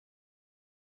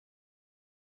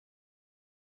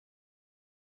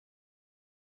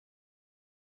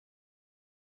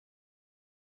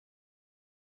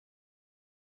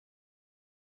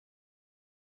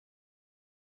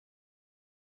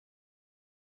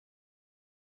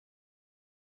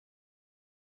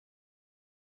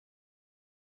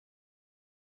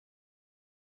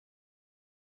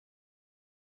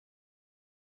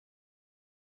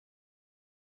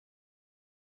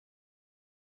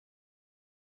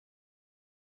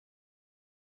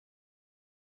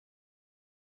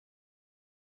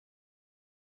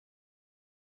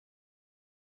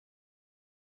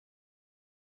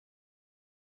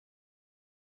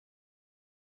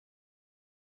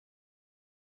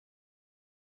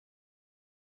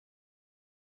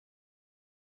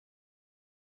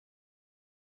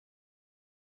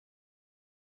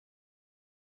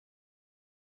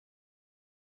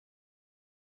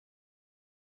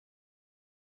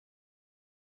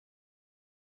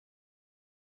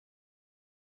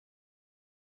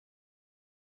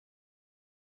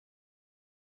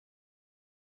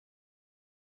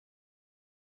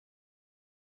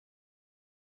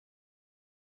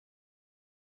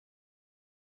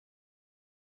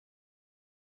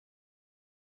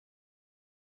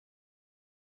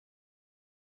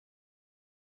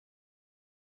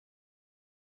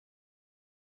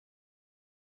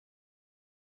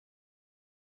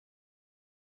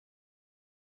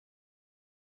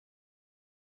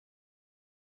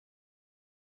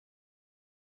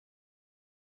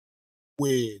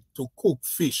way to cook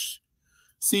fish.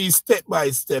 See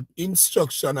step-by-step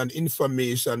instruction and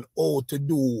information how to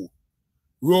do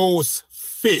roast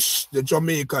fish the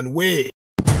Jamaican way.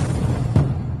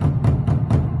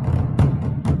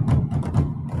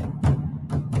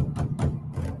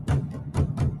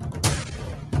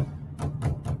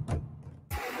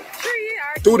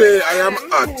 Today I am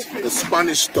at the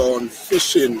Spanish Town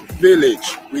Fishing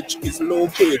Village, which is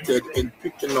located in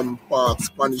Twickenham Park,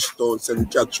 Spanish Town, St.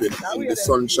 Catherine, in the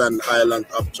Sunshine Island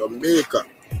of Jamaica.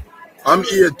 I'm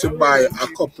here to buy a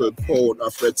couple pounds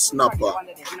of red snapper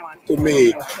to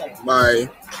make my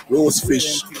roast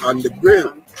fish on the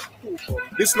grill.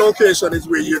 This location is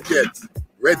where you get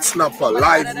red snapper,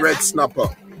 live red snapper,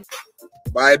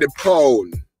 by the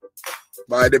pound,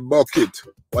 by the bucket,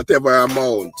 whatever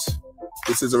amount.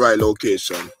 This is the right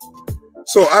location.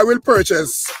 So I will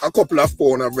purchase a couple of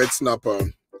pounds of red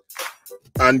snapper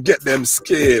and get them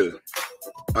scaled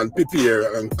and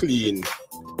prepare and clean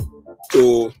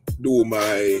to do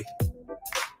my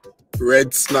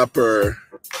red snapper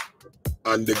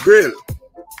on the grill.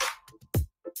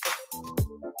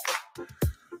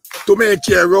 To make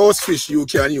your roast fish, you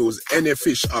can use any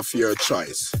fish of your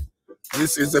choice.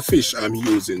 This is the fish I'm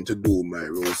using to do my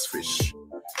roast fish.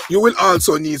 You will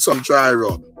also need some dry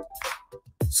rub.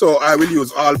 So I will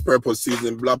use all-purpose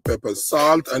seasoning, black pepper,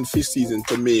 salt, and fish seasoning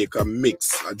to make a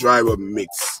mix, a dry rub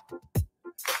mix.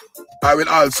 I will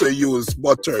also use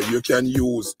butter. You can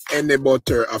use any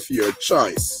butter of your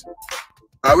choice.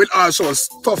 I will also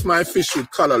stuff my fish with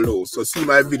callaloo. So see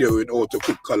my video with how to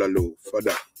cook callaloo for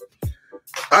that.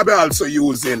 I'll be also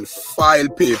using foil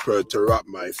paper to wrap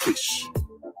my fish.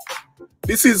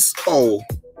 This is how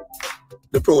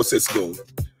the process goes.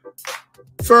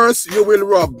 First, you will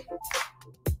rub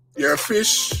your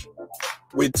fish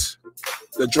with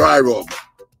the dry rub.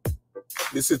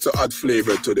 This is to add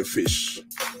flavor to the fish.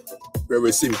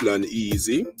 Very simple and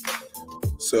easy.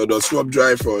 So just rub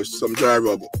dry first, some dry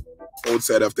rub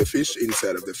outside of the fish,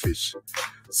 inside of the fish.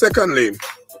 Secondly,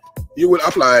 you will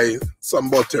apply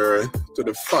some butter to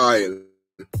the foil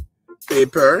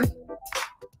paper.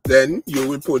 Then you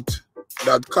will put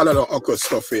that callaloo okra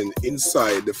stuffing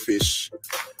inside the fish.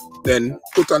 Then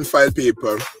put on foil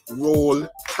paper, roll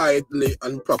tightly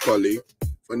and properly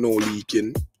for no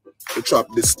leaking to trap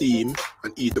the steam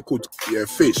and eat the cooked your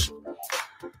fish.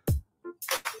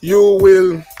 You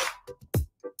will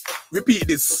repeat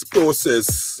this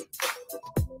process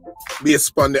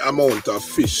based on the amount of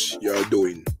fish you're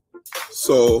doing.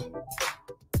 So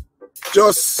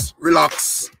just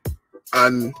relax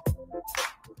and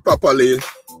properly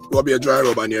rub your dry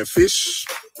rub on your fish.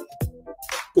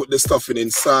 Put the stuffing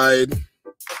inside,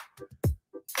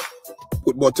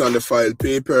 put butter on the foil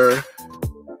paper,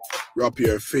 wrap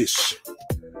your fish.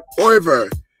 However,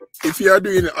 if you are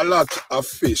doing a lot of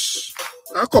fish,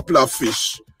 a couple of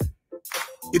fish,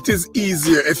 it is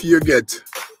easier if you get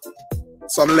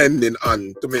some blending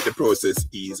on to make the process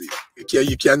easy. Okay,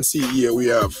 you can see here we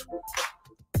have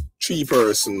 3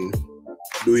 persons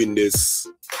doing this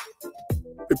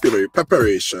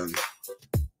preparation.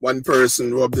 1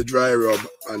 person rub the dry rub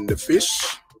on the fish.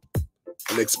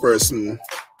 The next person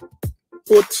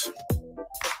put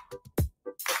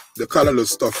the callaloo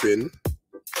stuffing,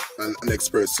 and the next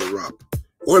person wrap.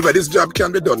 However, this job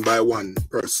can be done by 1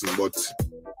 person, but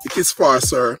it is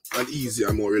faster and easier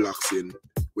and more relaxing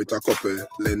with a couple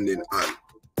blending on.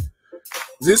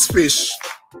 This fish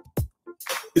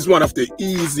is one of the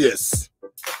easiest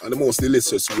and the most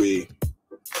delicious way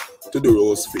to do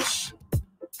roast fish.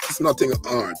 It's nothing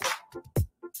hard.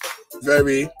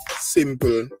 Very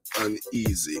simple and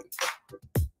easy.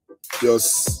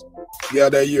 Just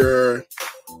gather your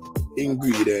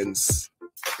ingredients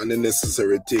and the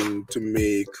necessary thing to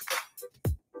make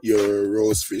your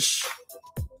roast fish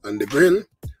on the grill.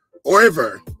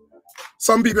 However,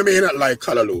 some people may not like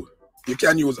callaloo. You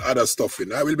can use other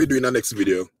stuffing. I will be doing a next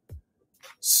video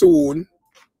soon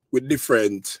with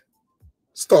different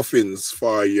stuffings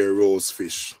for your roast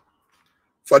fish.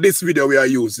 For this video, we are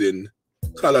using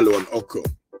callaloo and okra,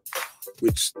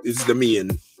 which is the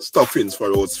main stuffings for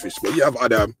roast fish. But you have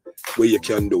other way you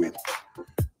can do it.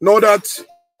 Now that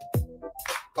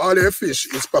all your fish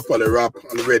is properly wrapped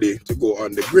and ready to go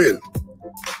on the grill,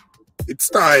 it's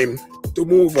time to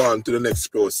move on to the next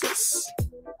process.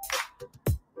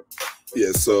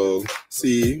 Yeah, so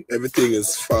see, everything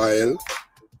is filed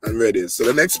and ready. So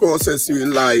the next process, you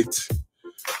light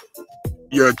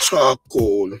your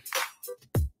charcoal.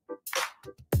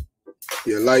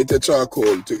 You light the charcoal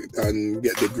and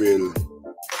get the grill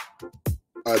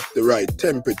at the right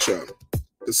temperature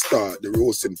to start the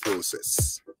roasting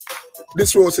process.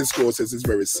 This roasting process is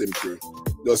very simple.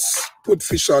 Just put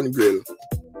fish on grill,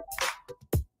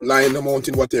 line the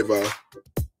mountain, whatever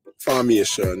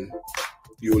formation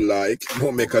you like. It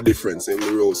won't make a difference. It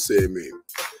will roast same way.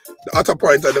 The hotter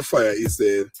point of the fire is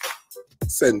the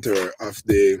center of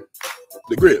the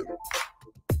grill.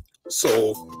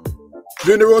 So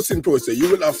during the roasting process, you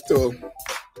will have to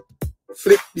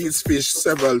flip these fish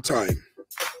several times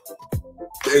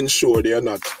to ensure they are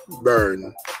not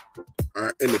burned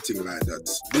or anything like that.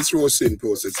 This roasting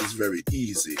process is very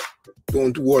easy.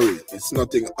 Don't worry, it's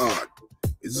nothing hard.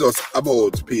 It's just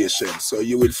about patience. So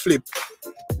you will flip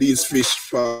these fish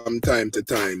from time to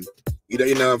time, either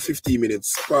in a 15-minute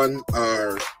span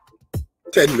or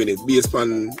 10 minutes, based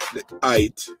on the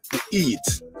height, the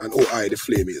heat, and how high the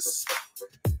flame is.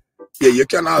 Yeah, you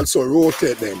can also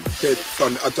rotate them, take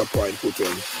from the hotter point put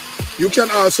on. You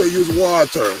can also use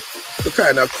water to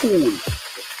kind of cool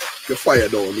the fire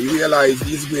down. You realize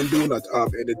these grill do not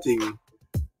have anything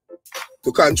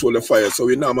to control the fire, so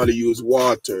we normally use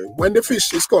water. When the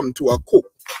fish is come to a cook,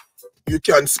 you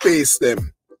can space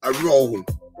them around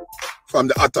from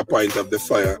the hotter point of the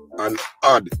fire and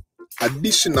add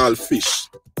additional fish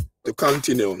to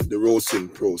continue the roasting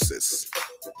process.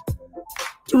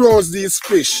 To roast these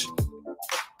fish,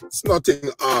 it's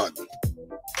nothing hard.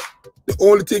 The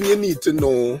only thing you need to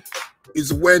know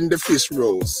is when the fish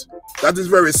roast. That is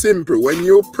very simple. When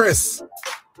you press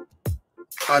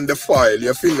on the file,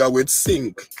 your finger will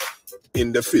sink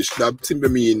in the fish. That simply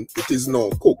means it is now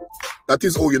cooked. That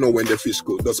is how you know when the fish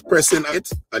cooked. Just pressing it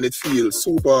and it feels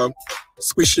super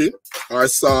squishy or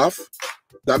soft.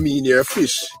 That means your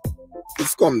fish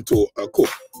is come to a cook.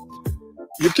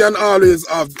 You can always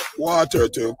have water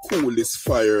to cool this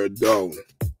fire down.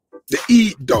 The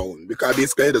heat down, because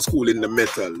basically it's cooling the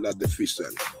metal, not the fish.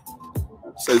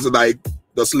 So it's like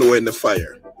just lowering the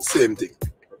fire. Same thing.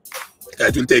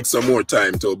 It will take some more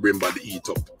time to bring back the heat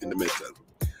up in the metal.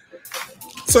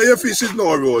 So your fish is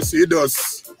now roast. You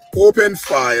just open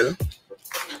file.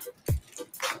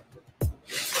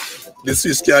 This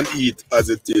fish can eat as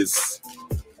it is.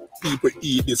 People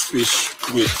eat this fish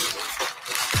with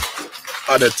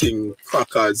other things,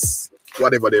 crackers,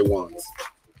 whatever they want.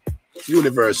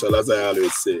 Universal, as I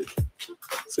always say.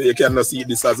 So you can just eat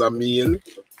this as a meal,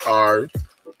 or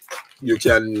you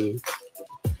can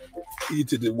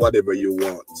eat it with whatever you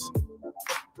want.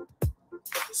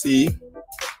 See?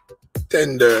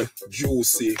 Tender,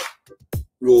 juicy,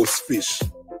 roast fish.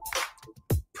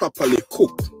 Properly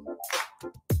cooked.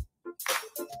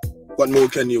 What more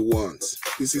can you want?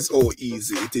 This is how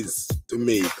easy it is to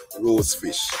make roast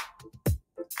fish.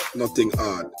 Nothing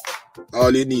hard.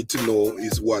 All you need to know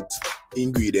is what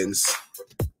ingredients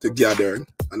to gather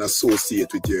and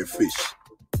associate with your fish.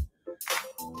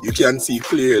 You can see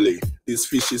clearly this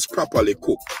fish is properly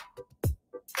cooked.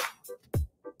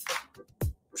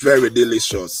 Very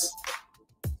delicious.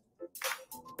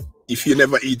 If you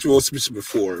never eat roast fish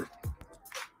before,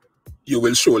 you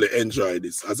will surely enjoy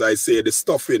this. As I say, the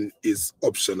stuffing is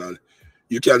optional.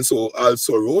 You can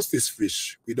also roast this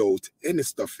fish without any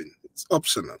stuffing. It's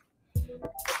optional.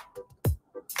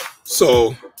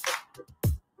 So,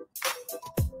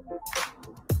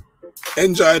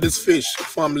 enjoy this fish,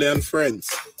 family and friends.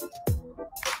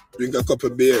 Drink a cup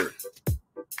of beer.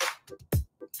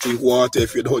 Drink water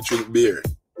if you don't drink beer.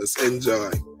 Just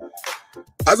enjoy.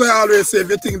 As I always say, if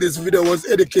you think this video was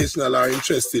educational or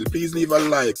interesting, please leave a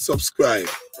like, subscribe,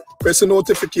 press the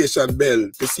notification bell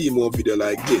to see more videos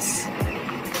like this.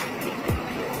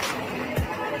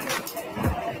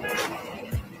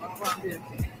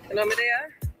 Hello, me there?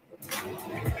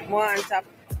 More on top.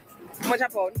 How much a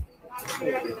pound?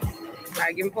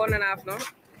 I give him pound and a half now.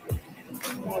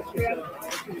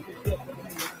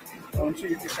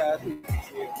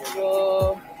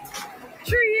 So,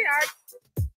 3 or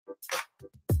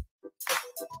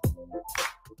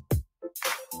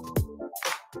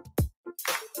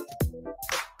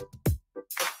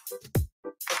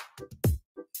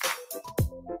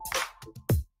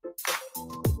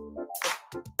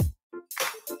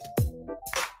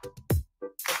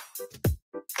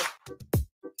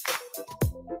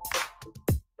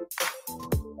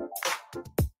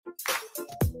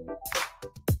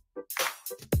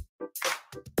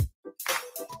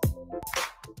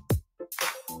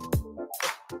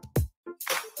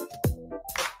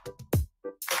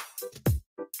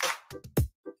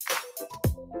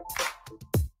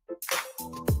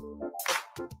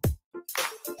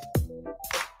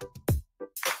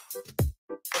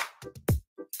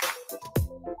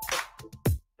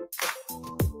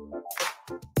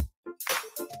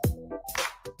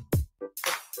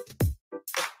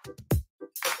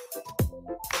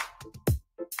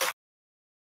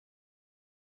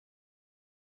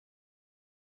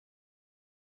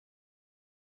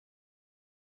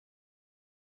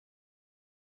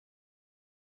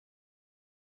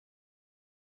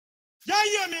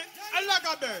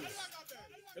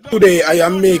Today I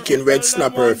am making red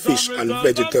snapper fish and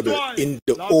vegetable in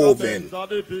the oven.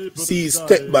 See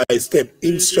step-by-step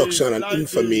instruction and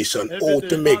information how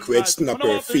to make red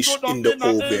snapper fish in the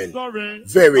oven.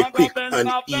 Very quick and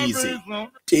easy.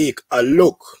 Take a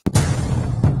look.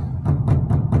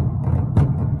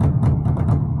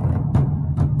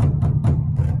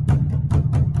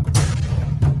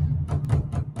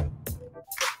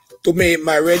 To make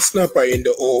my red snapper in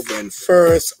the oven,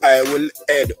 first I will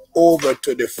head over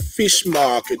to the fish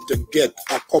market to get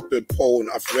a couple pound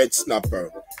of red snapper,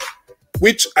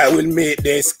 which I will make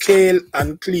the scale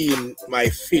and clean my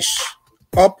fish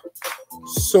up.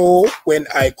 So when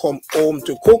I come home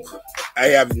to cook, I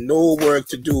have no work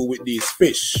to do with these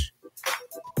fish.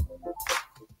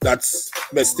 That's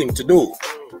the best thing to do.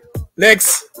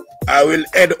 Next, I will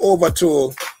head over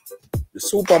to the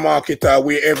supermarket or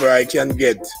wherever I can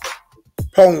get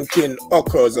pumpkin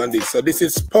okras on this. So this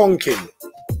is pumpkin.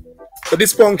 So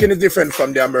this pumpkin is different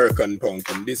from the American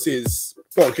pumpkin. This is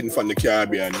pumpkin from the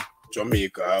Caribbean,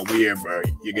 Jamaica, wherever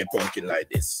you get pumpkin like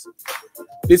this.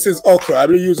 This is okra. I'll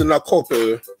be using a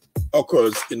couple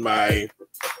okras in my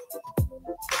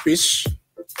fish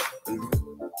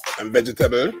and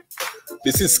vegetable.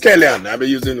 This is scallion. I'll be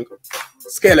using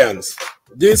scallions.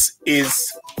 This is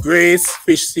Grace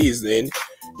fish seasoning.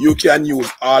 You can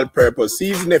use all-purpose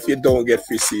seasoning. If you don't get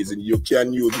fish seasoning, you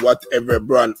can use whatever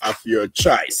brand of your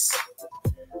choice.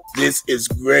 This is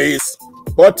Grace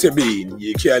butter bean.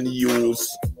 You can use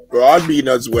broad bean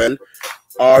as well,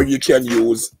 or you can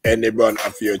use any brand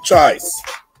of your choice.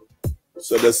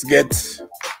 So just get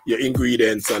your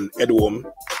ingredients and head home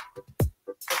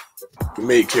to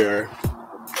make your.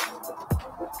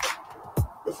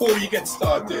 Before we get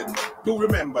started, do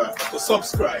remember to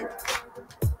subscribe.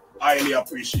 I highly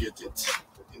appreciate it.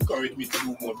 Encourage me to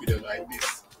do more videos like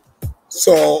this.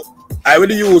 So I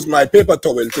will use my paper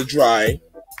towel to dry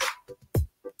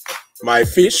my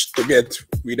fish to get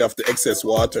rid of the excess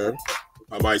water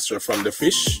or moisture from the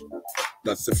fish.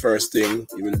 That's the first thing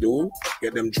you will do.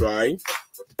 Get them dry.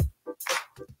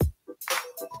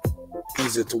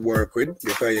 Easy to work with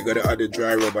because you gotta add the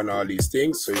dry rub and all these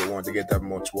things, so you want to get as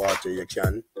much water you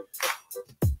can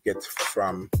get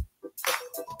from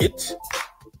it.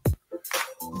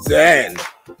 Then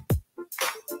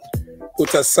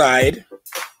put aside.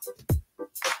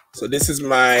 So this is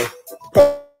my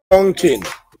pumpkin.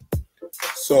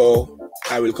 So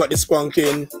I will cut this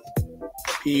pumpkin,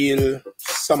 peel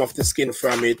some of the skin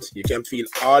from it. You can peel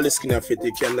all the skin of it.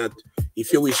 You cannot,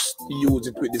 if you wish to use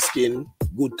it with the skin,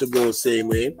 good to go same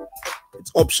way.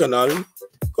 It's optional.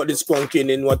 Cut this pumpkin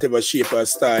in whatever shape or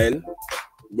style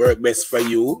work best for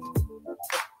you.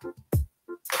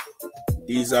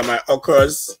 These are my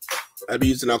okras. I'll be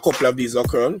using a couple of these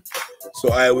okra.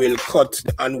 So I will cut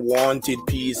the unwanted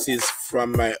pieces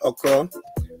from my okra.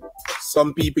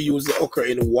 Some people use the okra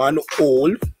in one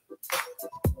whole.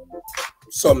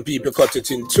 Some people cut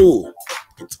it in two.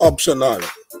 It's optional.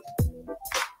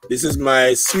 This is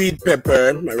my sweet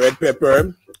pepper, my red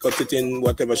pepper. Cut it in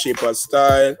whatever shape or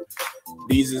style.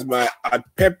 This is my hot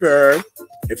pepper.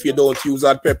 If you don't use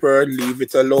hot pepper, leave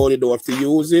it alone. You don't have to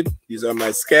use it. These are my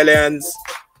scallions.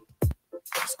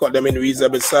 Just cut them in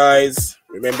reasonable size.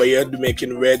 Remember, you're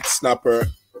making red snapper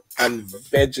and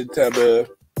vegetable.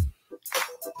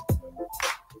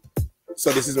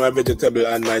 So this is my vegetable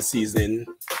and my seasoning.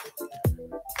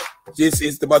 This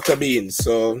is the butter bean.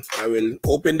 So I will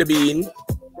open the bean.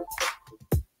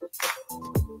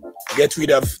 Get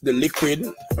rid of the liquid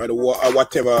or the water, or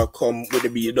whatever come with the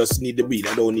bean. You just need the bean.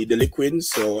 I don't need the liquid,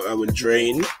 so I will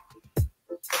drain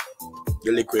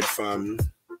the liquid from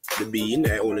the bean.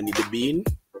 I only need the bean.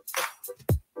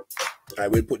 I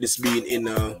will put this bean in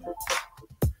a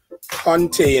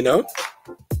container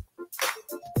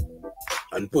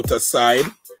and put aside.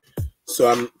 So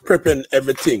I'm preparing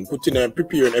everything,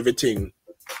 preparing everything.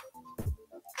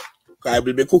 I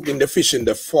will be cooking the fish in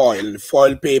the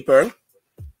foil paper.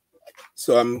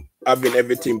 So I'm having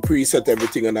everything preset,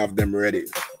 everything, and have them ready.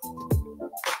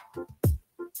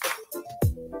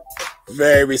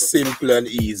 Very simple and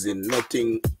easy,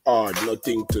 nothing hard,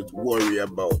 nothing to worry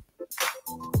about.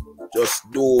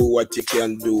 Just do what you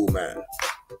can do, man.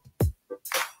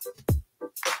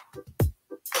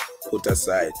 Put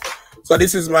aside. So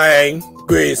this is my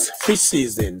Grace fish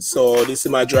seasoning. So this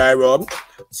is my dry rub.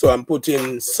 So I'm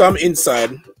putting some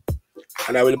inside,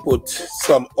 and I will put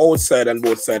some outside and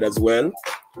both sides as well.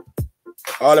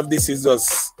 All of this is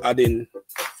just adding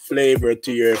flavor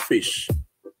to your fish.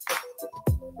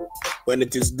 When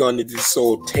it is done, it is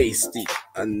so tasty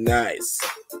and nice.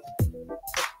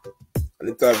 And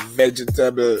it's a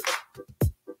vegetable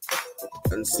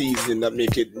and seasoning that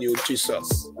make it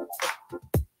nutritious.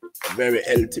 Very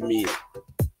healthy meal.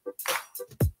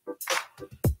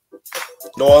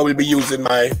 Now I will be using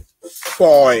my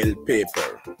foil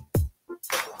paper.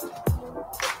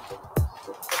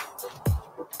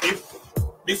 If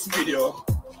this video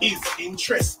is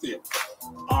interesting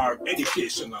or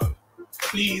educational,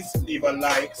 please leave a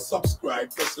like,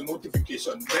 subscribe, press the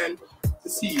notification bell to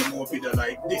see more videos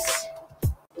like this.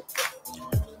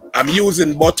 I'm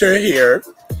using butter here.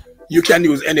 You can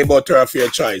use any butter of your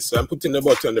choice. So I'm putting the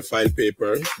butter on the foil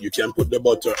paper. You can put the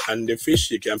butter on the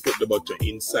fish. You can put the butter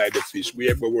inside the fish.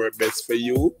 Wherever works best for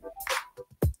you,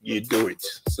 you do it.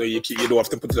 So you don't have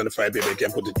to put it on the foil paper. You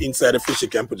can put it inside the fish. You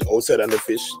can put it outside on the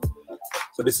fish.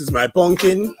 So this is my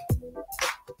pumpkin.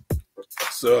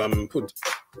 So I'm putting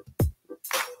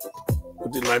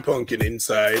my pumpkin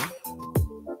inside.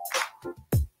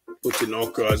 Putting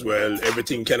okra as well.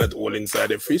 Everything cannot hold inside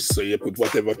the fish, so you put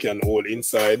whatever can hold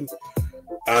inside,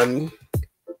 and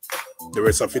the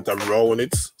rest of it around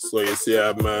it. So you see I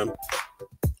have my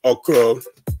okra,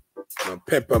 my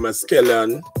pepper, my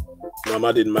scallion. Now I'm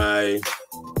adding my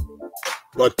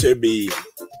butter bean.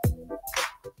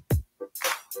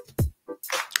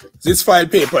 This foil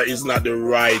paper is not the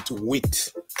right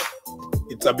width.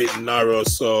 It's a bit narrow,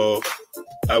 so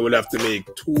I will have to make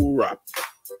 2 wraps.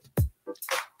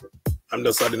 I'm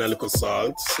just adding a little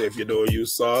salt. So if you don't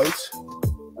use salt,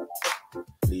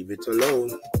 leave it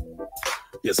alone.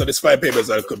 Yeah, so this foil paper is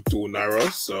a little too narrow.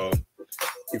 So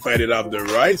if I did have the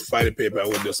right foil paper, I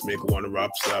would just make 1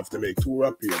 wrap. So I have to make 2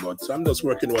 wraps here. But I'm just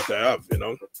working what I have, you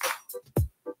know.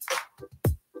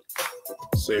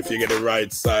 So if you get the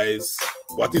right size,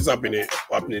 what is happening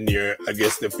here? I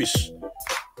guess the fish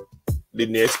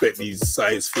didn't expect these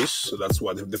size fish. So that's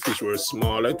what, if the fish were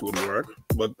smaller, it would work.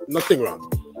 But nothing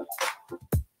wrong.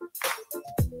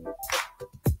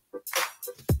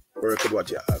 Work with what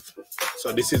you have.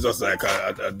 So this is just like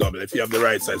a double. If you have the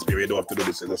right size paper, you don't have to do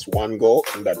this. It's just 1 go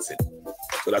and that's it.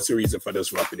 So that's the reason for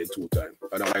just wrapping it 2 times.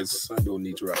 Otherwise, I don't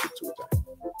need to wrap it 2 times.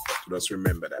 So just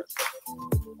remember that.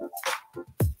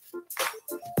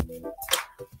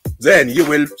 Then you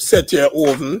will set your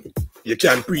oven. You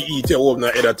can preheat your oven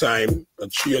ahead of time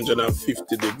at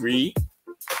 350 degrees.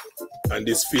 And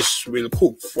this fish will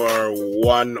cook for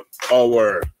 1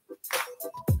 hour.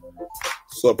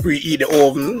 So preheat the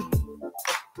oven,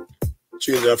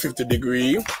 350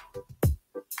 degrees.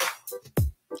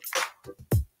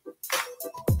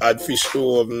 Add fish to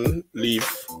oven, leave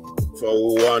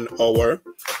for 1 hour.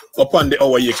 Upon the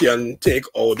hour, you can take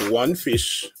out 1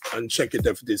 fish and check it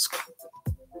if it is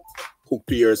cooked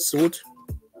to your suit.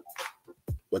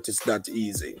 But it's not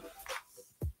easy.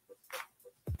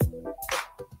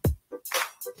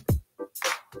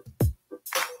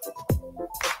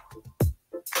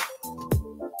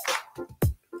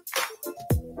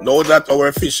 Now that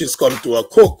our fish is come to a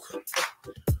cook,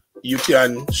 you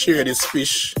can share this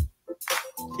fish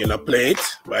in a plate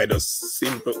by just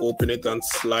simply open it and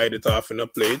slide it off in a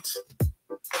plate.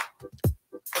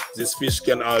 This fish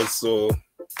can also,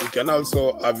 you can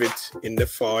also have it in the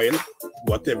foil,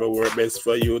 whatever works best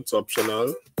for you, it's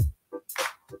optional.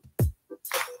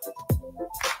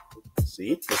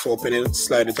 See, just open it,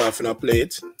 slide it off in a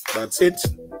plate, that's it.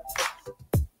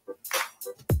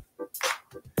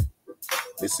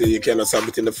 You see, you can just have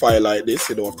it in the file like this.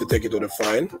 You don't have to take it to the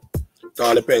file. It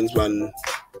all depends on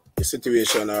the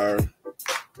situation or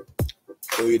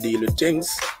how you deal with things.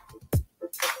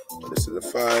 So this is the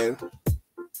file.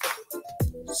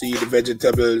 See the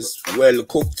vegetables well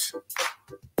cooked.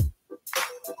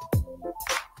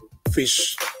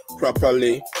 Fish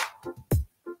properly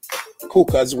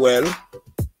cooked as well.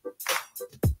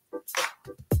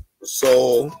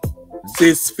 So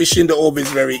this fish in the oven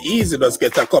is very easy. Just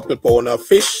get a couple pounds of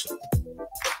fish.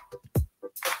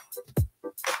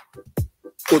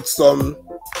 Put some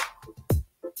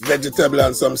vegetable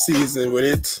and some seasoning with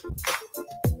it.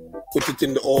 Put it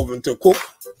in the oven to cook.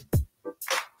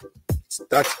 It's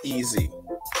that easy.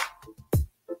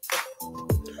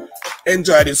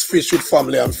 Enjoy this fish with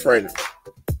family and friends.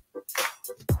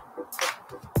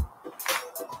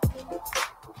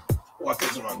 What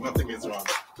is wrong? Nothing is wrong.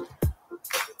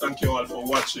 Thank you all for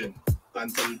watching.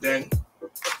 Until then,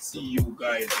 see you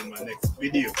guys in my next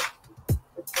video.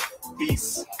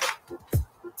 Peace.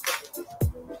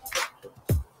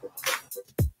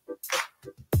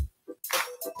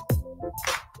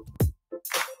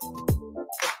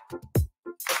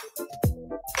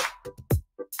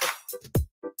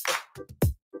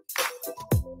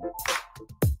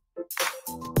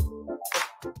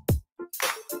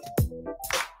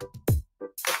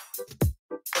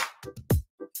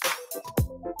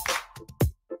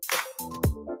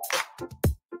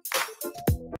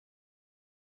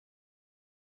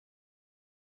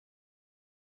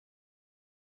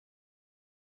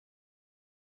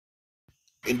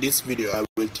 In this video, I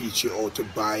will teach you how to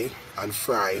buy and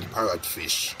fry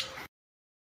parrotfish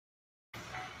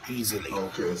easily.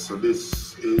 Okay, so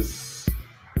this is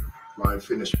my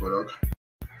finished product,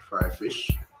 fried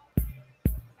fish.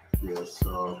 Yeah,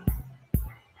 so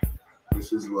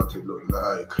this is what it looks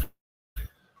like.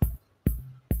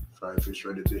 Fried fish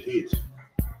ready to eat.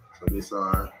 So these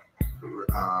are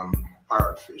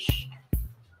parrotfish.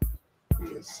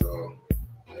 Yeah, so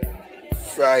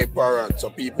fried parrot. So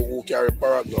people who carry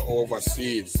parrot go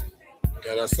overseas.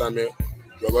 You understand me?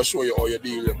 We're gonna show you how you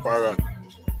deal with parrot.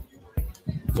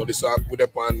 So this is put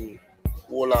up on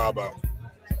Whole Harbour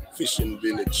fishing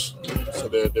village. So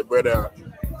the brother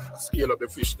scale up the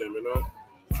fish them, you know.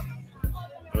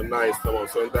 A nice one.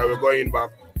 So now we're going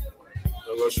back.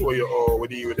 I'm gonna show you how we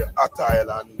deal with the hot oil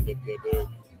and the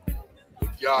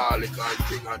garlic and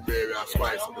thing and berry and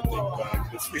spice and the thing.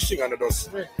 It's fishing and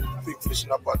just big fish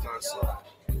in a pot and so.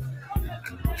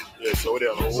 Yeah, so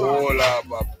there a whole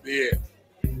Harbour Bay.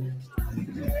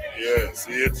 Yeah,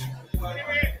 see it?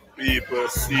 People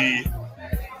see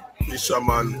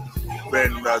fishermen,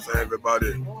 vendors and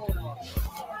everybody.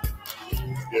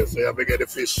 Yeah, so you have to get the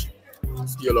fish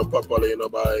scale up properly, you know,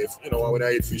 by, you know, when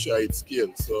I eat fish, I eat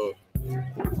scale. So,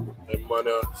 the man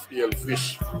scale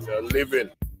fish, they're living.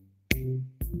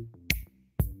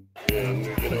 Yeah,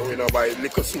 you know, buy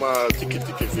little small, ticky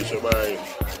fish, you buy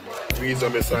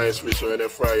reasonable size fish when they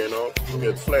fry, you know, you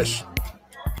get flesh.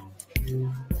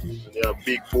 And they have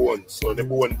big bone, so the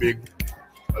bone big,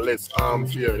 less arm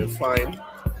here, they're fine.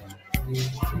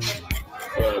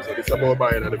 So this is about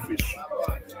buying of the fish.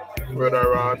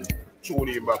 Further on,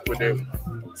 tuning back with them,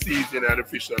 seasoning of the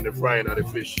fish and the frying of the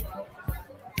fish.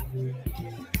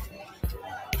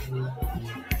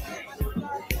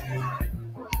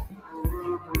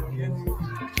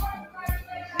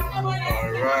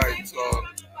 Alright, so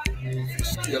fish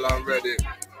scale and ready.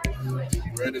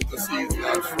 Ready to season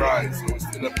and fry. So we're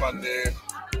still up on the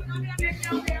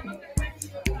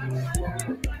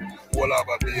Whole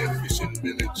Harbour Bay fishing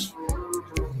village.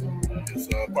 It's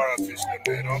a parrotfish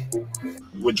there, you know.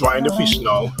 We're drying the fish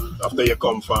now. After you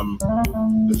come from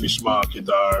the fish market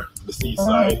or the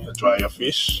seaside, you dry your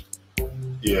fish.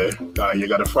 Yeah, you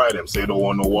gotta fry them so you don't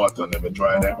want no water on them, you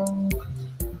dry them.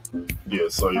 Yeah,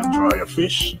 so you dry your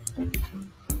fish.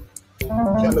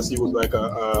 Kind of see what's like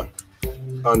a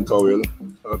hand towel,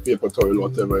 a paper towel,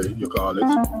 whatever you call it.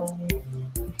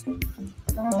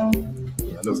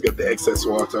 Yeah, just get the excess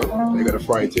water. You gotta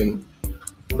fry it in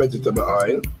vegetable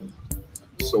oil.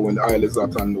 So when the oil is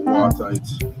hot and the water,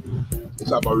 it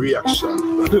have a reaction.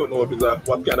 I don't know if it's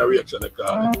what kind of reaction they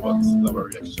call it, but it's have a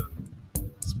reaction.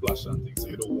 Splash and things, so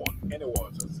you don't want any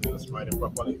water. So you just fry it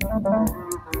properly.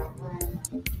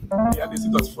 Yeah, this is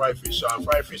just fried fish, and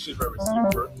fried fish is very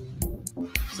simple.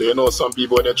 So you know some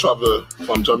people when they travel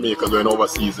from Jamaica going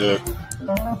overseas, they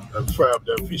fry up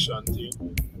their fish and things.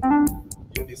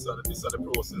 Yeah, this is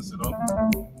the process, you know.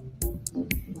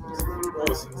 This is the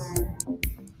process.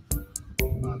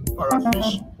 And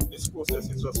parrotfish, this process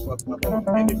is just for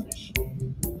about any fish.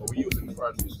 But we're using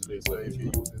parrotfish today, so if you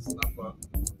use the snapper,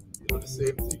 you know, the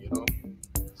same thing, you know.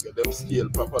 Get them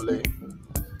scaled properly,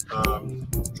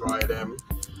 dry them,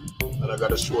 and I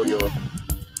gotta show you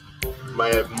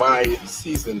my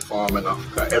seasoned formula,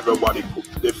 because everybody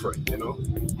cooks different, you know.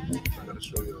 I gotta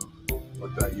show you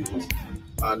what I use.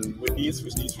 And with these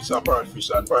fish are parrotfish,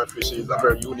 and parrotfish is a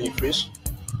very unique fish.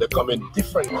 They come in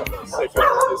different colors. So if you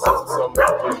notice,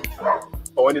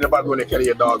 or when in the back when you carry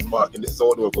your dogs back, and this is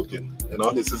outdoor cooking. You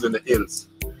know, this is in the hills.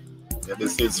 Yeah,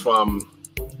 this is from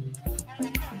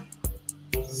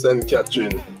St.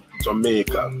 Catherine,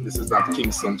 Jamaica. This is not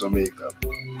Kingston, Jamaica.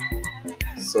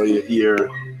 So you hear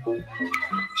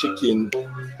chicken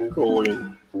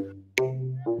crowing.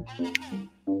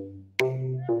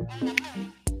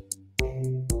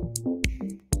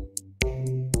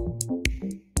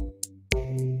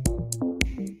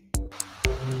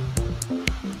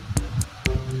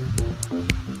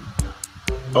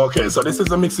 Okay, so this is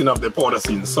the mixing of the powder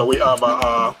scene. So we have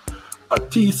a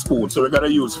teaspoon. So we're gonna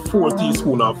use 4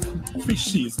 teaspoons of fish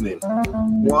seasoning.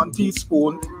 1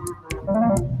 teaspoon,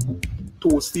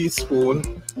 2 teaspoons,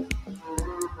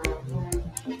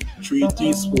 3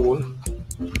 teaspoons.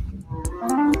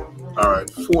 Alright,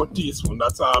 4 teaspoons.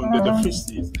 That's the fish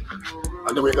seasoning.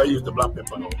 And then we're gonna use the black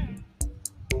pepper now.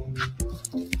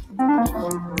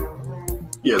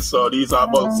 Yes, so these are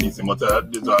bulk seasoning,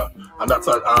 but these are, and that's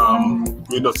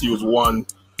we just use 1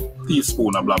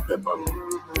 teaspoon of black pepper,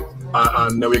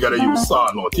 and then we gotta use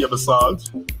salt now, table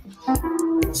salt.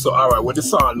 So alright, with the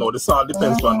salt now, the salt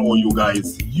depends on how you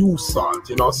guys use salt.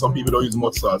 You know, some people don't use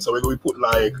much salt, so we're gonna put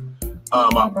like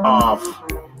a half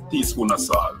teaspoon of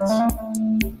salt.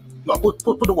 No, put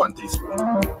the 1 teaspoon.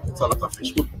 It's a lot of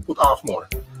fish. Put half more.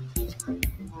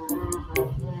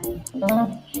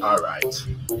 Alright.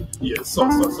 Yeah, so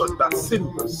that's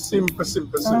simple.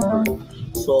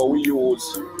 So we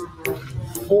use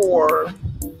 4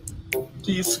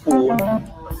 teaspoons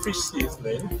of fish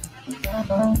seasoning,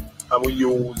 and we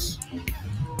use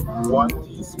 1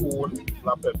 teaspoon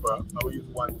black pepper, and we use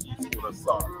 1 teaspoon of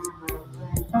salt.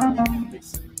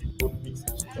 Mix it.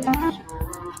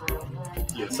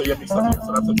 Yeah, so you mix that here.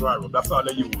 So that's a dry rub. That's all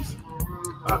they use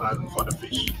and for the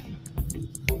fish.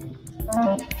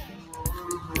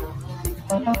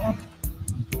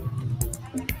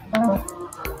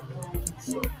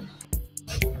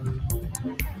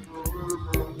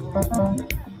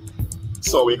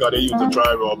 So we gotta use the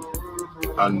dry rub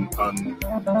and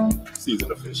season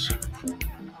the fish.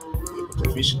 You put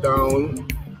the fish down.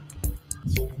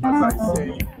 As I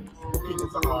say, cooking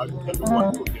is hard.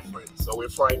 Everyone cook different. So we're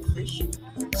frying fish.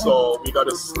 So we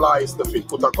gotta slice the fish.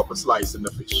 Put a couple slices in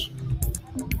the fish.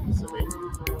 See me?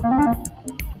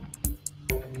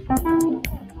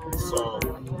 So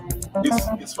this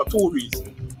is for 2 reasons.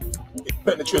 It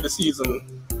penetrates the season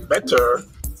better,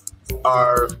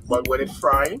 but when it's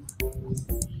frying,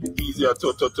 it's easier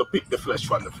to pick the flesh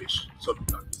from the fish. So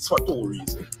it's for 2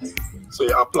 reasons. So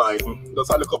you apply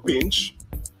just a little pinch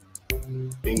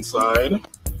inside,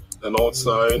 then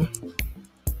outside,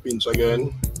 pinch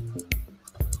again.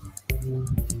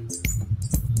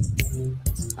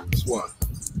 This one.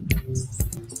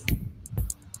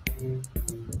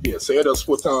 Yeah, so you just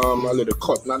put a little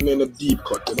cut, not in a deep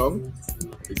cut, you know.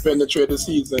 It penetrates the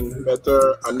season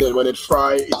better, and then when it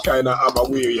fry, it kind of have a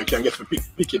way you can get to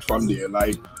pick it from there,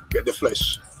 like get the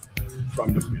flesh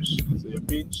from the fish. So you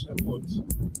pinch and put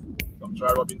some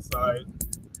dry rub inside.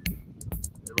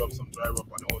 You rub some dry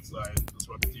rub on the outside, just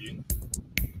rub it in.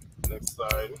 Next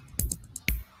side.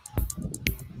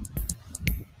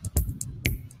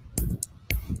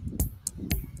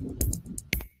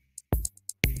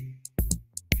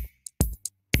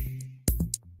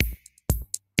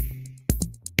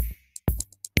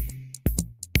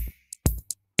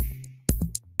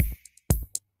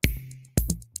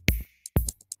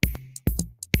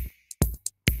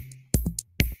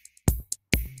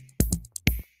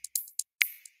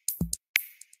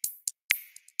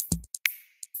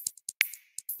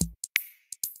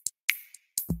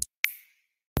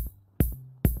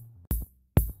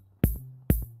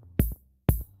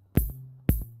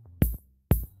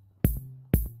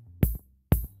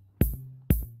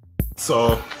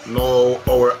 So now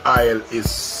our oil is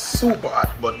super hot,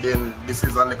 but then this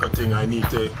is a little thing I need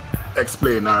to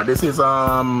explain now. This is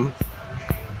thyme,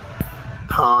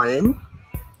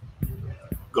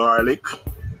 garlic,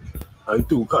 and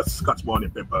 2 Scotch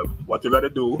bonnet pepper. What you gotta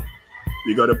do,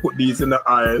 you gotta put these in the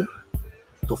oil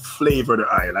to flavor the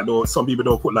oil. I know some people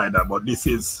don't put like that, but this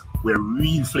is where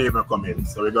real flavor comes in.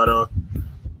 So we gotta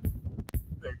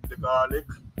take the garlic,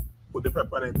 put the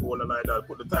pepper in, hold it like that,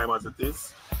 put the thyme as it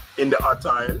is. In the hot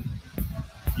oil,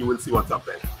 you will see what's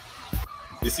happening.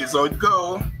 This is how it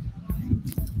goes.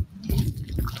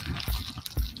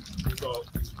 So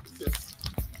this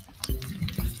is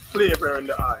flavor in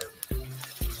the oil.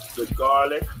 The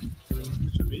garlic, you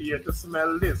should be here to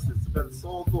smell this. It smells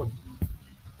so good.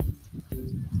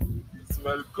 It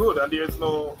smells good, and there's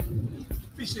no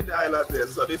fish in the oil like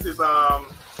this. So this is some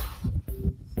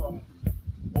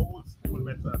old school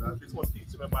method. This was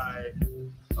teaching me by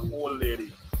an old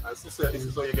lady. And she said this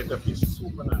is how you get the fish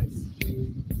super nice.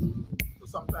 So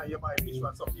sometimes you buy fish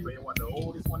from some people you wonder,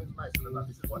 oh, this one is nice, and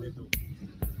this is what they do.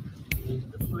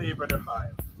 The flavor the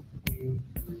oil.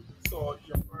 So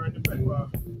you burn the pepper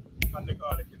and the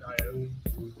garlic in the oil,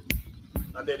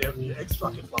 and then you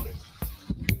extract it from it.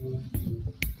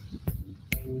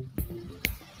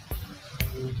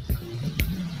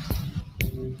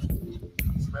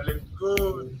 Smelling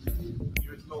good.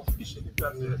 There is no fish in it,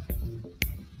 that's it.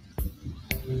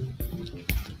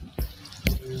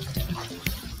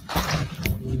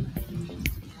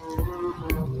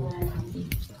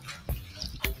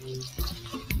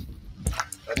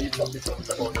 I need something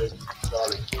about the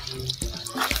garlic.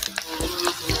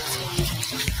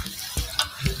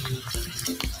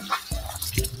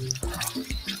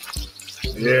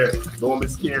 Yeah, don't be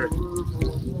scared.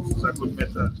 It's a good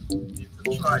method. You need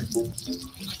to try.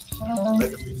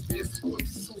 Like the fish tastes good,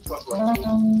 super good.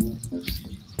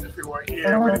 If you were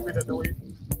here when we did do it,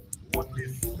 would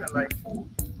this smell like food?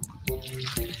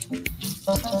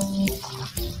 So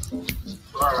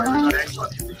alright, we're gonna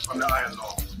extract these things from the iron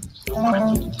now. You don't want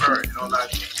it to burn, you know,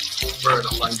 like burn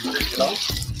up and do it, you know?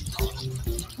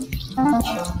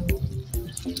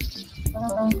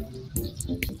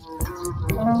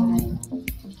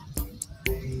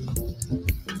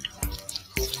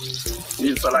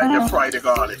 like you fry the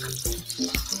garlic.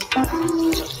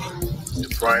 You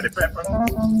fry the pepper.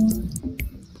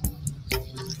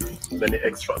 Then you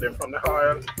extract them from the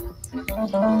oil.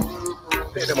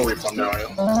 Take them away from the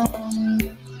oil.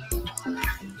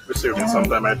 Assuming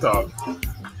sometimes I talk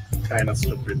kind of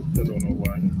stupid. I don't know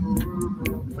why.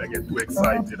 If I get too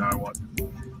excited or what.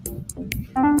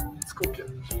 It's cooking.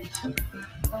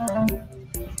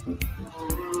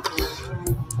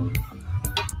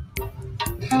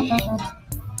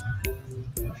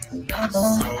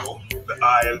 So the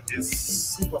oil is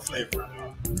super flavored.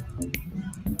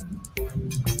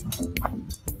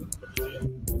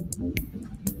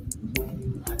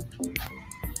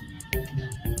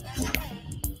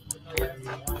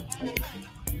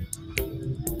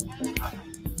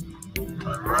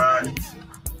 Alright.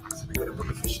 So we're gonna put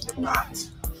the fish in the pot.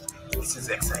 This is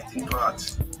the exciting part.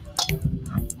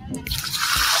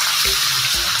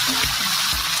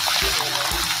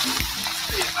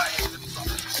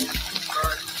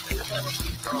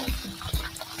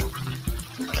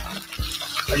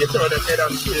 And you throw the head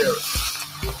on here.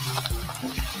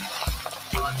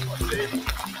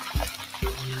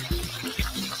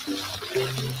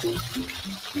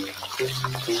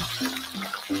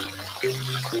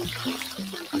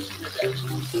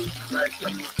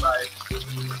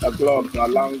 A glove, a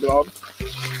long glove.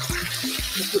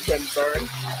 You can burn.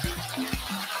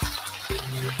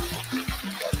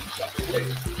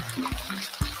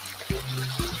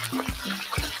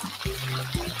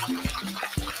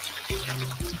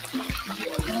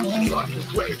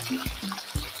 Wait.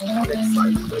 I'm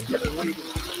excited. Let's get it waiting.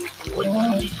 Wait.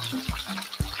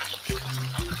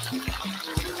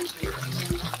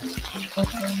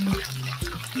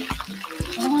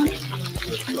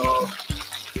 So,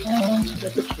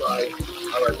 let it fry.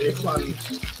 Alright, this one,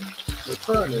 the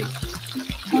turn is,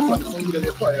 this one is only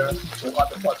the fire, so what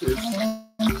the pot is,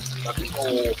 that is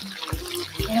all,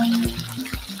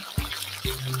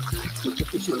 put the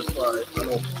fish will fry, and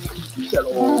I'll tell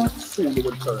all soon it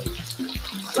will turn.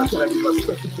 So can I give a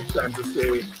specific time to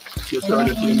say, you turn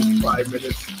it in 5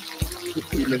 minutes,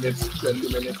 15 minutes, 20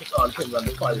 minutes, it all depends on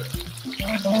the fire.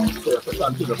 So you have to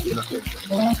continue paying attention.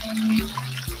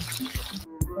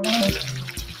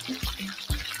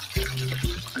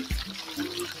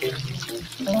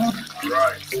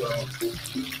 Alright, so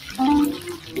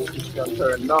you can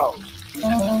turn now. I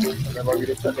never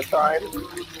really set the time, but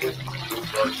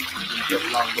you get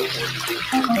long before.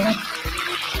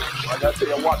 I gotta say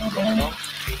you watch them, you know?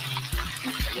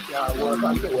 You can't work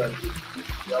on the well,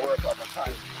 you work on the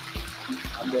time.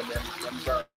 And then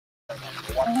burn.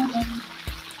 Watch them.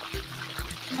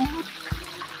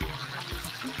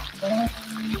 I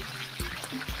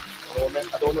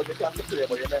don't know if you can play,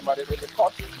 but you remember the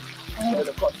cut?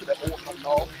 The cut to the open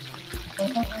now.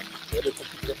 Where they put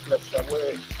the flesh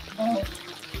away.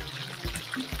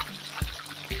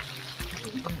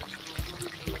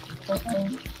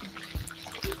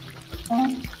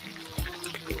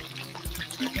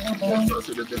 So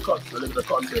see the cut, so the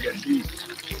cut to get deep.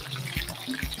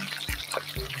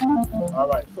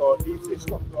 Alright, so these fish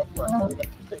come to us first. We're going to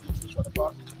take this fish on the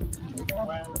pot. When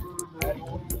I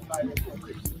don't like it so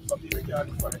quick, some people can't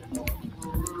fry it more.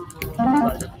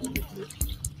 Fry it quickly.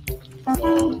 So,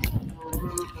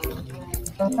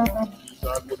 these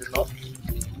are good enough.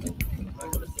 I'm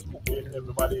going to cook it.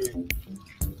 Everybody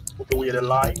put the way they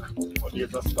like. But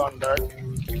there's a standard.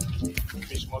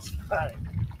 Fish must fry.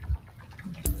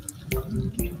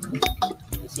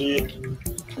 You see?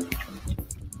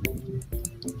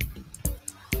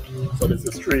 So this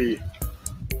is 3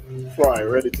 fry,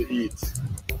 ready to eat.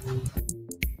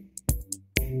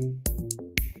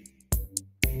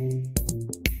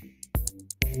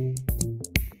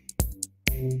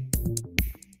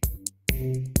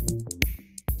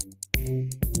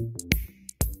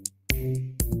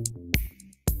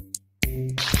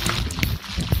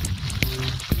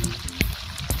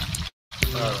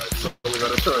 Alright, so we're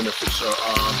gonna turn the fish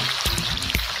on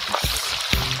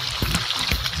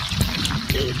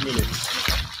 8 minutes.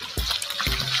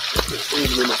 8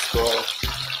 minutes to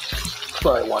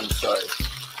fry one side.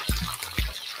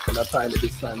 And I time it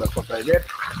this time, that's what I get.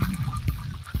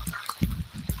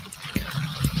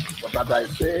 But as I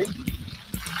say,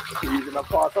 if you're using a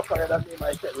faster fire, that means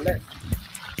I get less.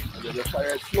 And if you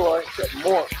fire it slow, it get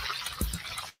more.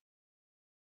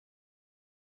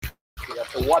 So you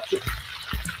have to watch it.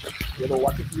 You don't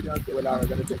watch it video and say, well, I'm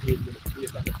going to take 8 minutes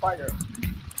based on the fire.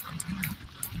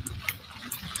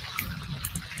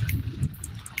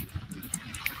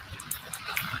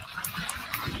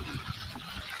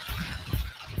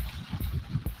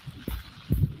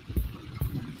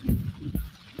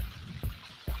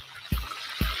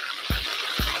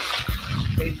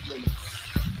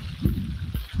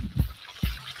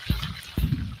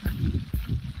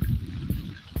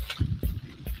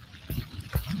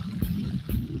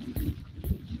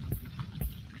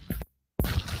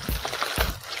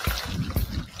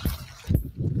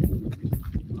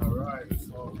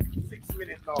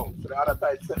 So the other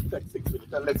side takes 6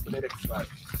 minutes, and let's do the next side.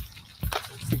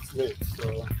 6 minutes.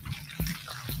 So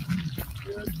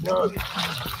yeah, done.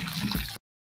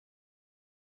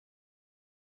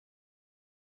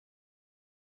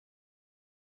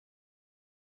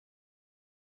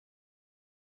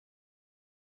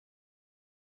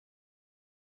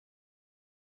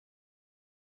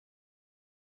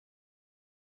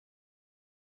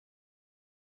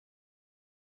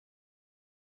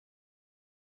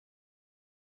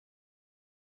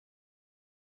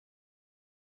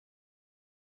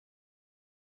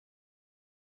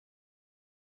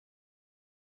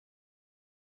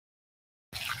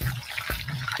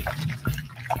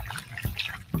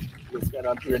 Just kind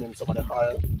of draining some of the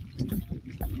oil.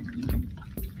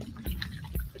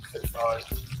 Excess oil.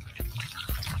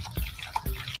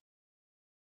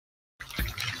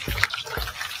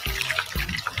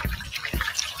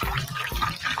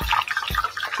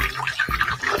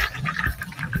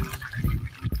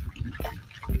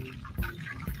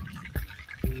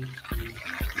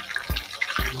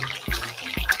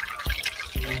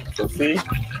 So see,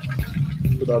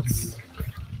 so that's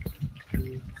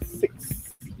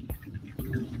 6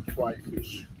 fried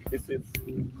fish. This is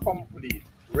complete,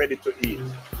 ready to eat.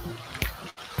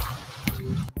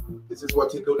 This is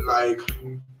what it look like.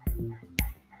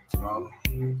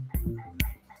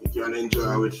 You can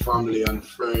enjoy with family and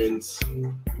friends.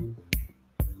 You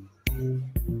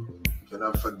can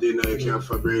have for dinner, you can have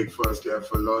for breakfast, you can have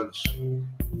for lunch.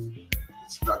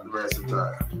 It's that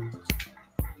versatile.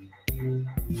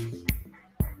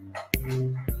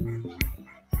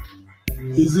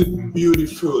 Is it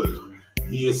beautiful?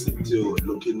 Yes, it do.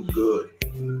 Looking good.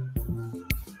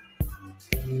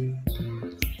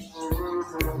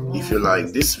 If you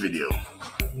like this video,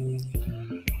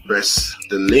 press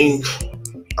the link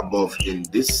above in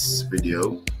this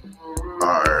video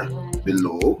or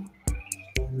below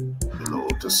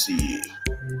to see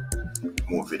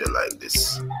more video like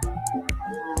this.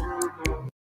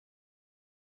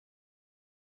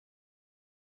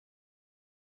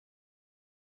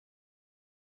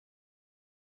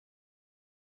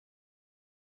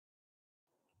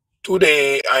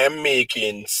 Today I am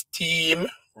making steamed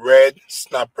red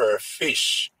snapper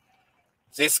fish.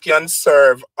 This can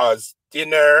serve as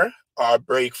dinner or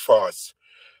breakfast.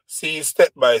 See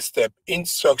step-by-step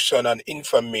instruction and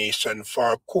information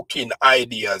for cooking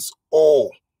ideas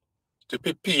or to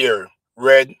prepare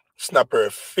red snapper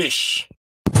fish.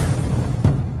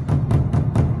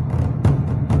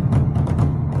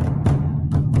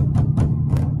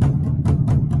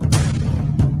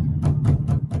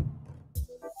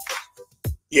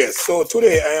 Yes, so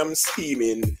today I am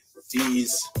steaming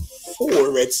these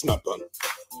 4 red snapper.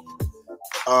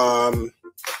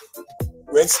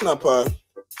 Red snapper,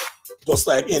 just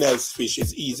like any else fish,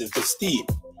 is easy to steam.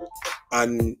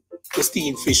 And to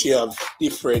steam fish, you have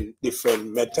different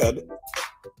method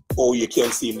or you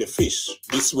can steam the fish.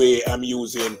 This way I'm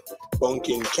using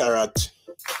pumpkin, carrot,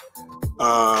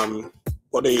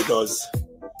 potatoes,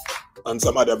 and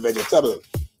some other vegetable.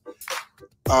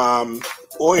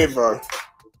 However,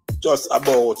 just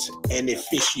about any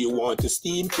fish you want to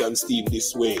steam can steam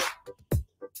this way.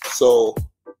 So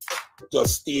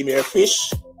just steam your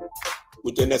fish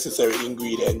with the necessary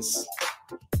ingredients.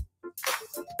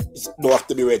 It don't have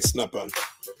to be red snapper.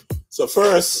 So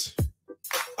first,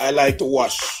 I like to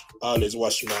always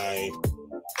wash my,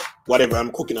 whatever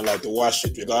I'm cooking, I like to wash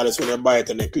it. Regardless when you buy it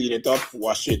and I clean it up,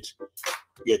 wash it,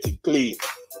 get it clean.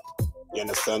 You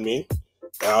understand me?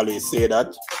 I always say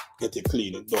that, get it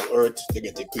clean. It don't hurt to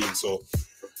get it clean. So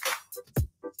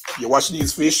you wash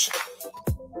these fish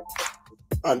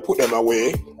and put them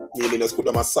away, meaning just put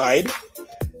them aside,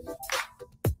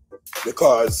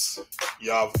 because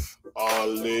you have all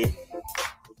the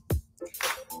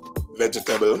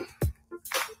vegetable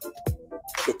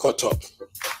to cut up.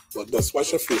 But just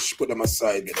wash your fish, put them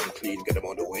aside, get them clean, get them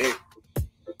out of the way.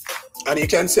 And you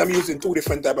can see I'm using 2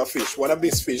 different types of fish. One of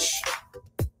these fish,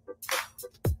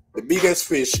 the biggest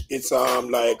fish, it's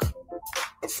like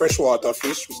a freshwater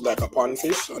fish, which is like a pond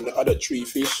fish, and the other 3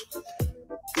 fish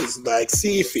is like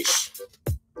sea fish.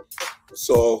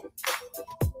 So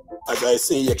as I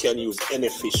say, you can use any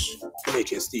fish to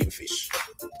make a steam fish,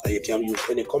 and you can use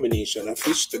any combination of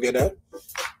fish together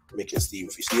to make a steam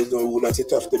fish. There's no rule that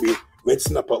it have to be red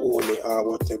snapper only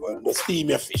or whatever. Just steam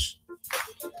your fish.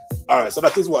 Alright, so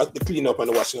that is what the clean up and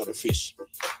the washing of the fish.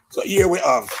 So here we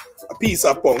have a piece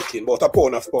of pumpkin, about a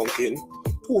pound of pumpkin,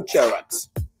 2 carrots,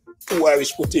 2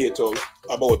 Irish potatoes,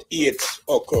 about 8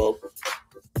 okra,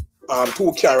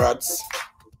 2 carrots,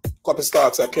 couple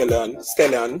stalks of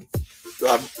scallion, we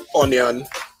have onion,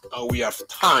 and we have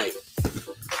thyme.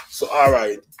 So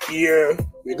alright, here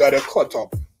we gotta cut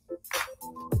up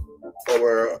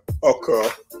our okra,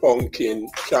 pumpkin,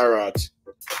 carrot,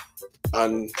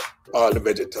 and all the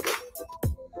vegetables.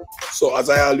 So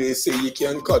as I always say, you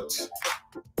can cut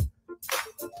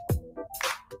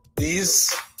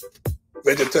these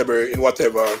vegetables in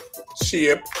whatever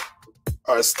shape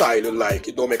or style you like.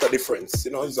 It don't make a difference. You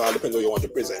know, it all depends on how you want to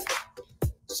present.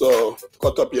 So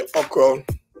cut up your okra,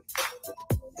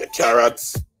 your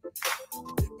carrots,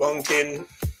 your pumpkin,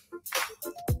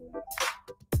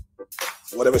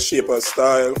 whatever shape or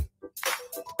style.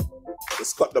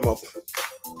 Just cut them up.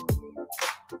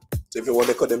 So if you want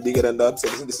to cut them bigger than that, so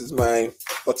this is my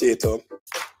potato,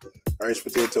 orange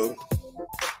potato.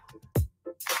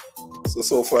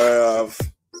 So far I have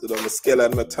my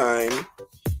scallion, my thyme,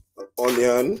 my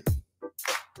onion,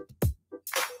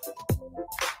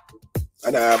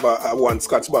 and I have one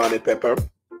Scotch bonnet pepper.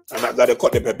 And after I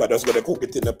cut the pepper, I'm just going to cook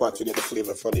it in the pot to get the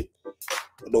flavor from it.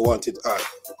 I don't want it hot.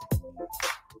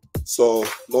 So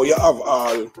now you have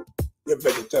all your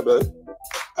vegetable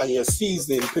and your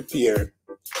seasoning prepared.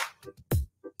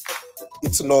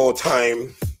 It's now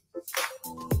time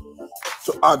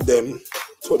to add them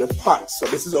to the pot. So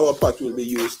this is our pot will be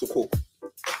used to cook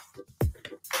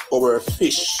our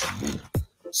fish.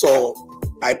 So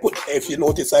if you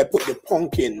notice, I put the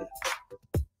pumpkin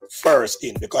first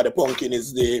in, because the pumpkin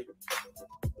is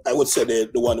I would say the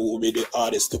one who will be the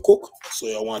hardest to cook. So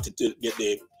I wanted to get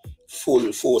the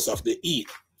full force of the heat.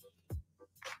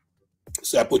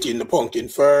 So I put in the pumpkin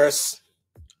first,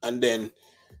 and then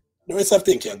the rest of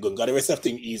things can go. The rest of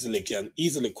things can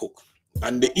easily cook.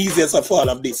 And the easiest of all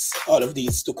of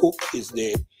these to cook is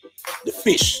the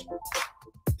fish.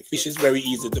 The fish is very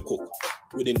easy to cook.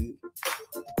 Within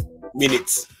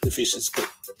minutes, the fish is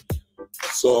cooked.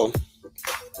 So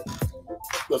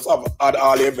just add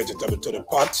all your vegetable to the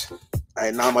pot.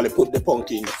 I normally put the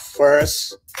pumpkin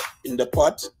first in the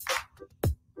pot.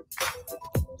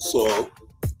 So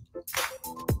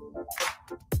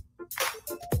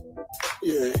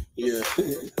yeah.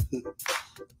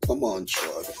 Come on,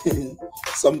 Sean.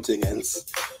 Something else.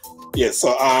 Yeah,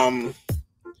 so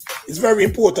it's very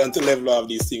important to level off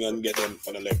these things and get them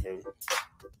on the level.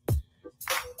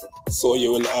 So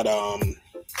you will add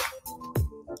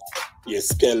your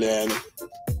scallion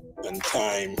and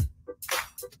thyme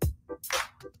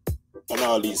and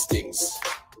all these things.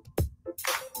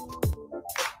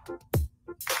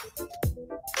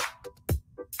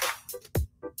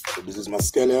 So this is my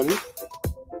scallion.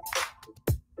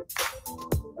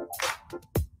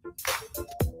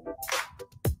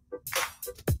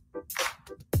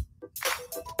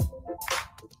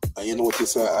 And you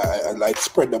notice I like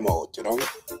spread them out, you know.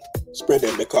 Spread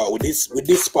them, because with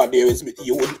this pot there is,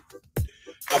 you would,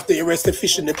 after you rest the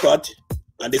fish in the pot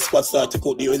and this pot start to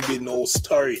cook, there will be no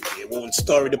stirring. You won't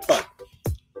stir the pot.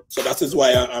 So that is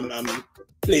why I'm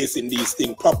placing these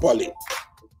things properly,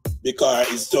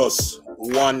 because it's just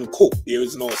one cook. There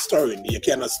is no stirring. You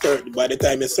cannot stir. By the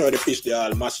time you stir the fish, they're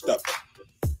all mashed up.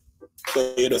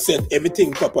 So you just set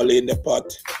everything properly in the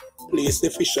pot. Place the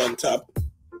fish on top.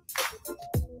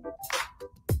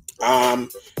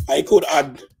 I could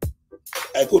add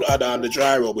on the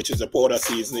dry rub, which is a powder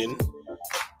seasoning,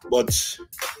 but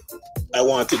I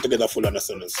want it to get a full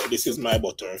understanding. So this is my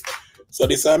butter. So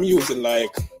this I'm using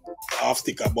like half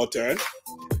stick of butter.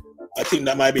 I think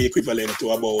that might be equivalent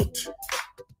to about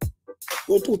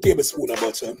 2 tablespoons of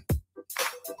butter.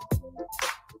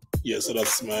 Yeah, so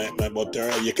that's my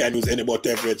butter. You can use any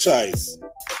butter of your choice.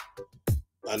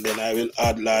 And then I will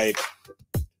add like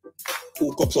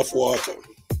 2 cups of water.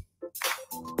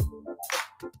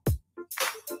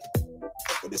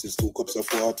 So this is 2 cups of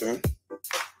water.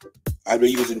 I'll be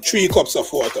using 3 cups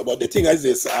of water, but the thing is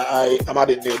this, I'm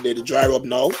adding the dry rub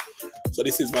now. So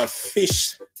this is my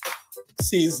fish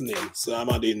seasoning. So I'm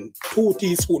adding 2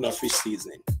 teaspoons of fish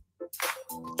seasoning.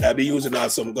 I'll be using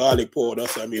some garlic powder.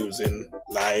 So I'm using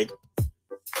like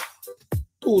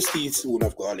 2 teaspoons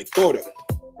of garlic powder,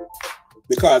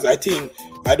 because I think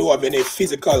I don't have any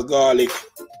physical garlic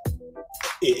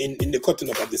in the cutting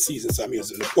up of the season, so I'm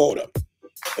using the powder.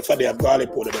 If I have garlic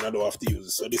powder, then I don't have to use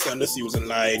it. So this I'm just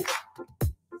using I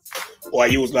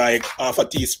use like half a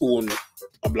teaspoon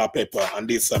of black pepper, and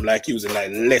this I'm like using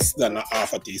like less than a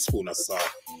half a teaspoon of salt.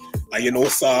 And you know,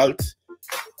 salt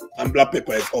and black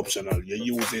pepper is optional. You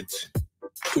use it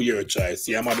to your choice.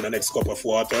 See, I'm adding the next cup of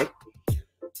water.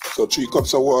 So 3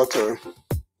 cups of water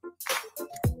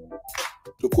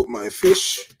to cook my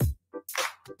fish.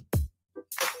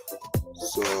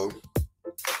 So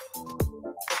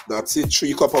that's it,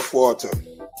 3 cups of water.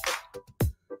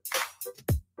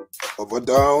 Over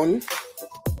down.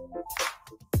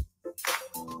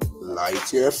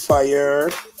 Light your fire.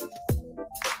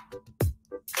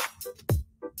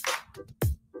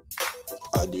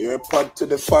 Add your pot to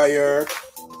the fire.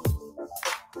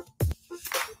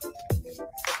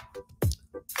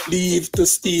 Leave to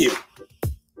steam.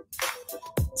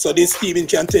 So this steaming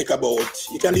can take about,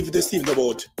 you can leave it to steam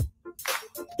about,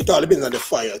 it all depends on the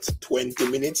fire. It's 20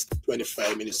 minutes,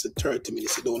 25 minutes to 30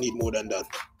 minutes. You don't need more than that.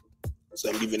 So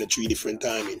I'm giving it 3 different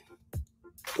timing.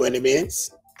 20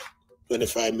 minutes,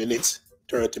 25 minutes,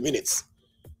 30 minutes.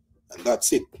 And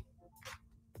that's it.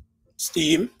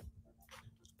 Steam.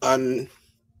 And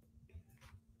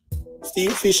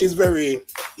steamed fish is very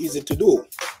easy to do.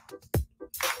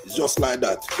 It's just like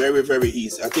that. Very, very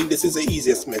easy. I think this is the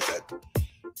easiest method.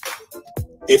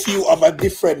 If you have a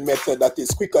different method that is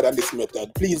quicker than this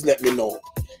method, please let me know.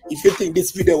 If you think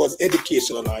this video was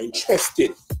educational or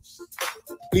interested,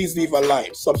 please leave a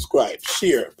like, subscribe,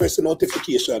 share, press the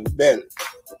notification bell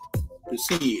to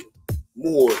see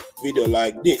more video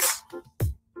like this.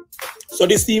 So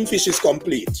the steamed fish is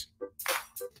complete.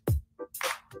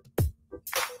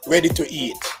 Ready to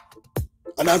eat.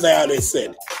 And as I always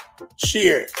said,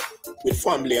 share with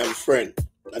family and friends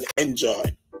and enjoy.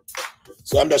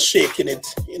 So I'm just shaking it,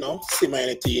 you know, simmering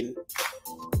it in.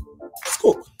 It's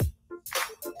cooked.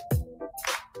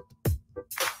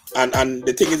 And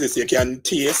the thing is this, you can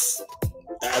taste.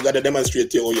 I gotta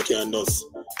demonstrate to you how you can just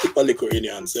put a liquor in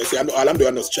your hand. So see, all I'm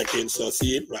doing is checking. So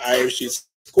see, my Irish is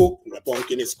cooked, my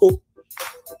pumpkin is cooked.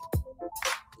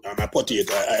 And my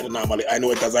potato, I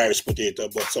know it as Irish potato,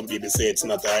 but some people say it's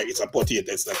not Irish, it's a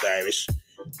potato, it's not Irish.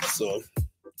 So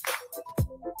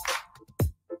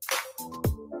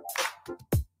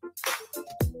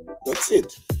that's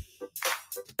it.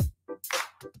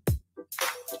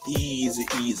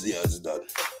 Easy as that.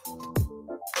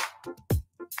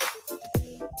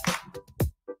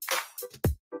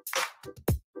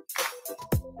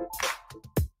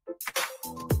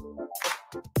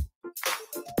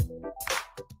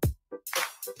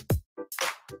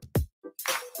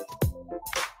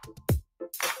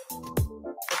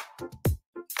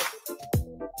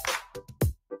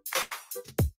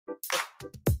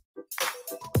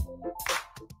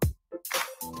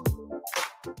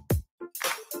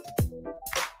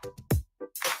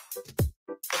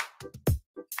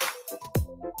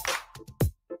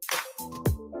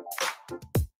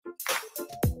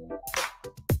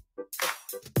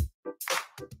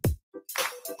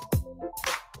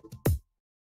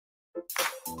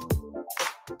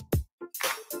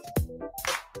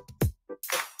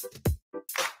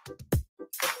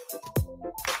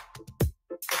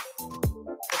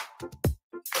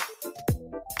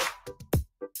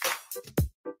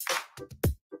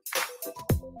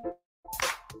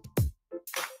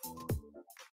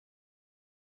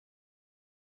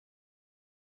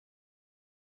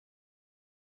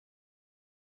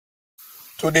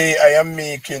 Today I am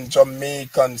making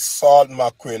Jamaican salt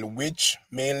mackerel, which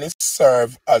mainly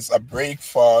serve as a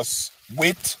breakfast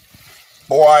with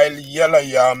boiled yellow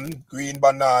yam, green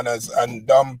bananas and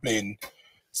dumpling.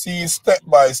 See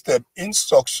step-by-step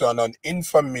instruction and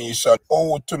information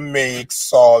how to make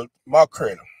salt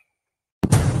mackerel.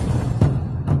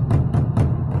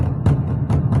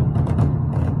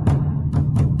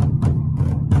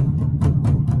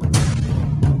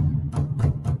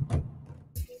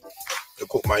 To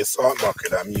cook my salt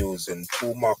mackerel, I'm using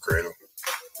 2 mackerel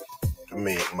to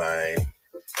make my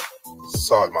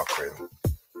salt mackerel.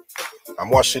 I'm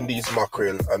washing these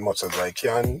mackerel as much as I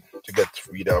can to get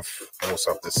rid of most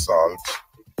of the salt.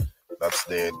 That's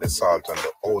the salt on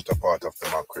the outer part of the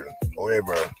mackerel.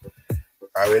 However,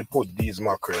 I will put these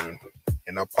mackerel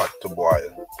in a pot to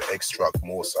boil to extract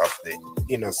most of the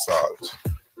inner salt.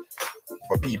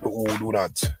 For people who do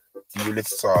not deal with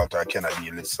salt or cannot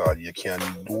deal with salt, you can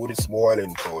do this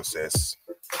boiling process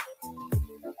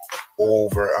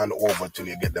over and over till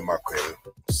you get the mackerel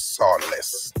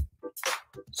saltless.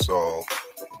 So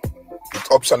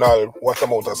it's optional what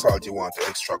amount of salt you want to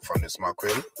extract from this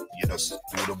mackerel. You just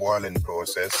do the boiling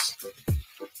process,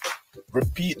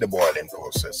 repeat the boiling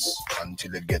process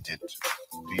until you get it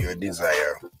to your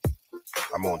desired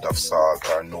amount of salt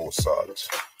or no salt.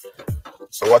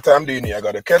 So what I'm doing here, I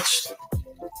gotta catch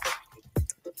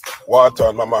water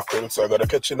on my mackerel. So I gotta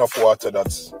catch enough water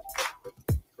that's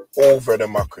over the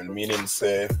mackerel, meaning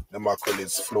say the mackerel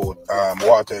is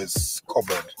water is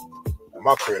covered the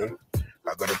mackerel.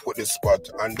 I gotta put this pot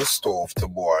on the stove to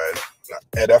boil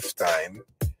ahead of time.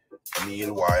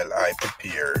 Meanwhile, I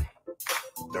prepare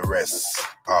the rest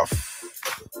of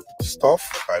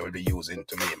stuff I will be using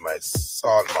to make my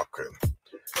salt mackerel.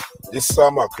 This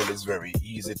salt mackerel is very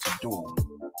easy to do.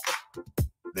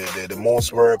 The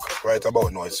most work right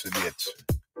about now is to get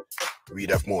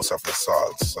rid of most of the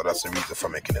salt. So that's the reason for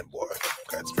making it boil.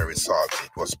 Because it's very salty.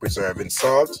 It was preserving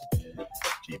salt,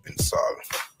 keeping salt.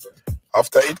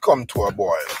 After it come to a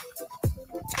boil,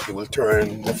 you will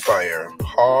turn the fire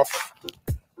off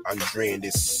and drain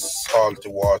this salty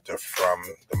water from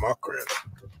the mackerel.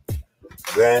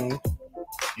 Then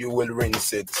you will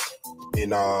rinse it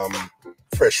in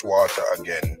fresh water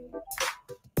again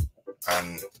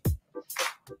and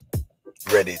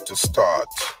ready to start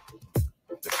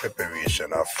the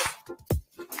preparation of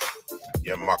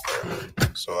your mackerel.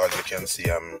 So as you can see,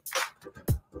 I'm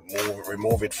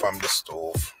remove it from the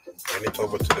stove, bring it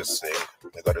over to the sink.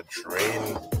 I gotta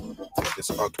drain this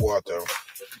hot water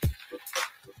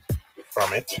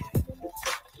from it.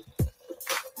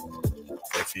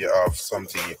 If you have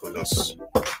something, you could just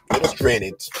drain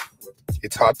it.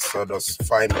 It's hot, so just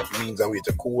find means and way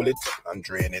to cool it and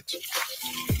drain it.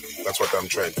 That's what I'm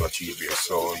trying to achieve here.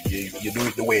 So you do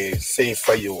it the way safe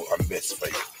for you and best for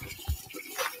you.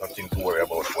 Nothing to worry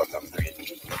about what I'm doing.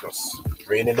 Just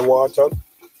draining the water,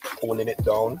 cooling it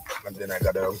down, and then I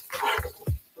gotta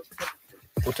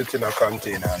put it in a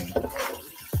container and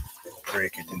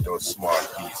break it into small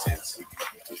pieces.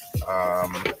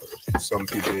 Some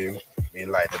people may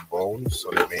like the bone,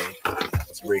 so they may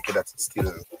just break it that it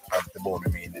still have the bone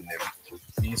remaining in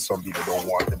them. Some people don't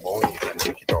want the bone, you can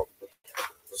take it out.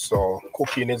 So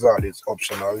cooking is always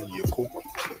optional. You cook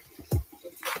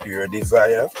to your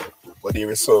desire, but there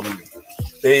is some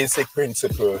basic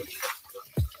principle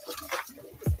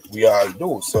we all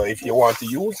do. So if you want to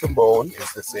use the bone,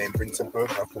 it's the same principle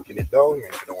of cooking it down.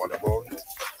 If you don't want the bone,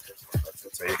 that's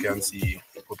it. So you can see,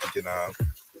 put it in a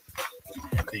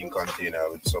clean container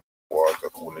with some water,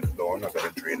 cool it down. I'm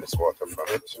gonna drain this water from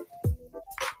it.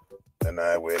 Then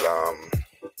I will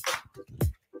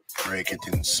break it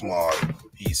in small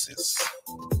pieces.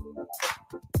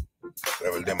 I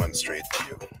will demonstrate to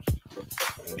you.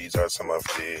 And these are some of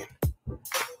the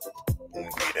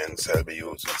ingredients I'll be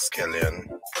using: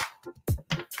 scallion,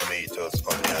 tomatoes,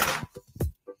 onion.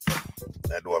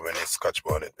 I don't have any Scotch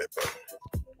bonnet pepper.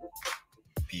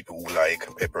 People who like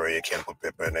pepper, you can put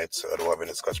pepper in it, so I don't have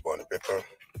any Scotch bonnet pepper.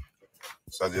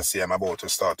 So as you see, I'm about to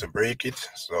start to break it.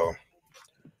 So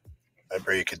I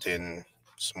break it in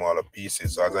smaller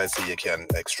pieces. As I say, you can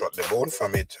extract the bone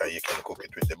from it, or you can cook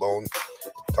it with the bone.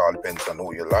 It all depends on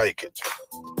how you like it.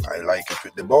 I like it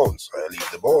with the bone, so I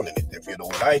leave the bone in it. If you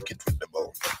don't like it with the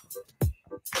bone,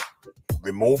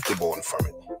 remove the bone from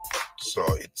it. So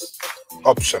it's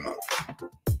optional.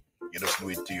 You just do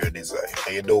it to your desire.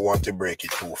 And you don't want to break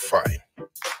it too fine.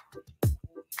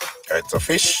 It's a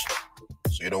fish,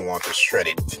 so you don't want to shred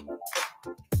it.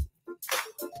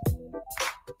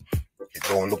 It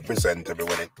don't look presentable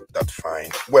when it's that fine.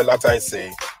 Well, as I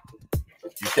say,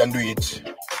 you can do it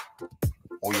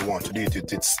how you want to do it.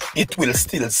 It will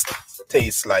still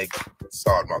taste like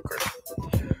salt mackerel.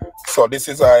 So this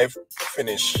is how I've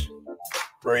finished.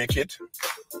 Break it.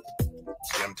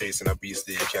 See, I'm tasting a piece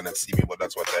there. You cannot see me, but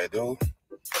that's what I do.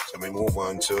 So we move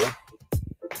on to.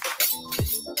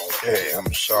 Okay, I'm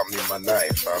sharpening my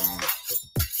knife. I'm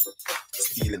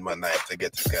stealing my knife to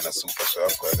get it kind of super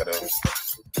sharp. I gotta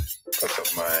cut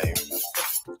up my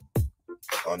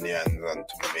onions and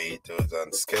tomatoes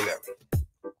and scallion.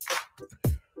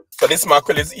 So this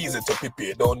mackerel is easy to prepare.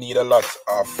 You don't need a lot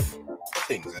of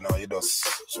things, you know. You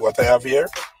just, so what I have here,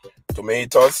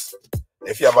 tomatoes.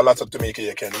 If you have a lot of tomato,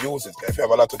 you can use it. If you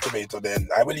have a lot of tomato, then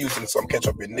I will use some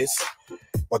ketchup in this.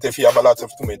 But if you have a lot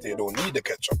of tomato, you don't need the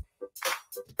ketchup.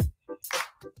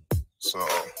 So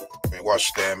we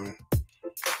wash them,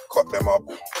 cut them up,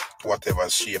 whatever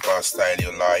shape or style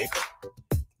you like.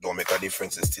 Don't make a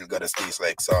difference. It still gotta taste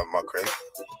like salt mackerel.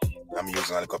 I'm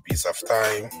using a little piece of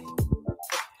thyme.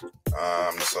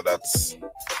 So that's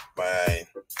my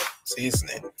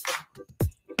seasoning.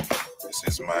 This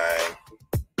is my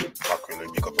mackerel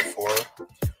we pick up before.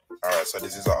 Alright, so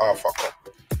this is a half a cup.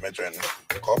 Measuring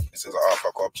cup. This is a half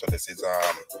a cup. So this is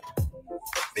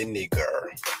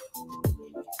vinegar.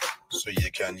 So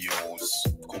you can use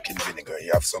cooking vinegar.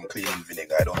 You have some cleaning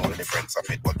vinegar. I don't know the difference of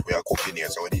it, but we are cooking here,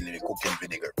 so we're dealing with cooking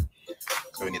vinegar.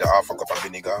 So we need a half a cup of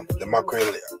vinegar. The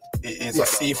mackerel is a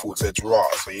seafood, so it's raw.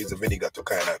 So you use the vinegar to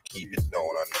kind of keep it down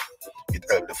and it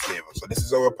helps the flavor. So this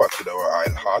is our pot with our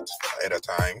oil hot at a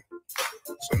time.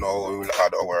 So now we will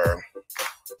add our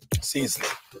seasoning.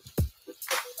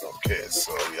 Okay,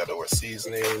 so we add our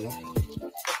seasoning.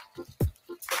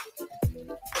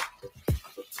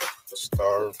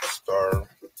 Stir, stir,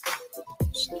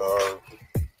 stir.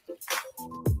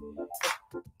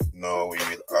 Now we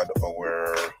will add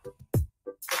our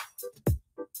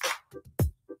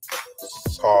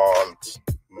salt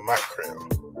mackerel.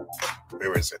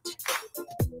 Where is it?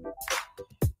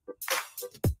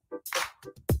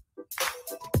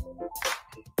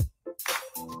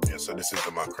 So this is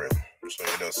the mackerel. So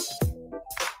you just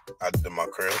add the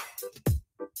mackerel,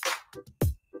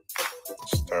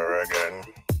 stir again.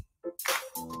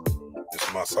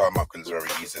 This salt mackerel is very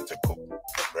easy to cook,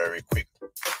 very quick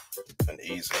and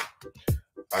easy.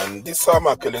 And this salt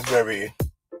mackerel is very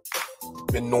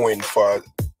been known for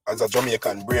as a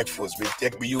Jamaican breakfast.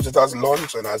 We use it as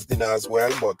lunch and as dinner as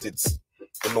well, but it's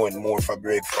been known more for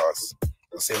breakfast.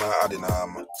 The same as adding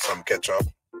some ketchup.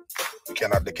 You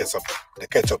can add the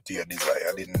ketchup to your desire.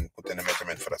 I didn't put any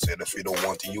measurement for that. So if you don't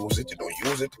want to use it, you don't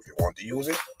use it. If you want to use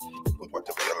it, put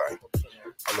whatever you like.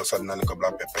 I'm just adding a little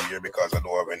black pepper here because I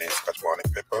don't have any scotch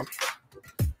bonnet pepper.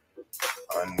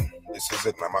 And this is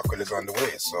it. My mackerel is on the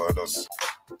way. So I just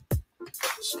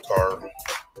stir,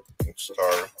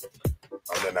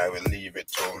 and then I will leave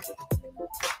it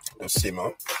to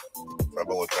simmer for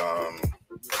about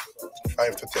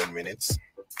 5 to 10 minutes.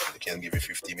 You can give it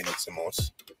 50 minutes the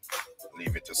most.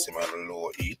 Leave it to simmer on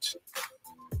low heat.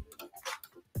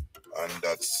 And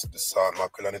that's the salt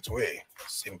mackerel on its way.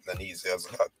 Simple and easy as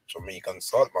that. Jamaican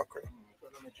salt mackerel.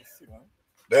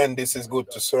 Then this is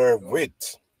good to serve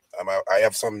with. I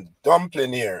have some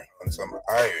dumpling here and some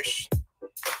Irish.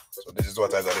 So this is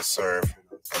what I gotta serve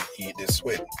and eat this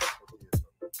with.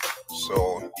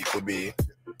 So it could be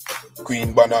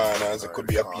green bananas, it could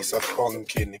be a piece of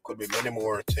pumpkin, it could be many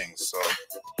more things. So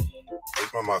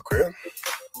here's my mackerel,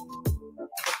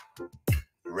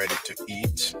 ready to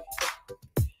eat.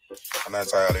 And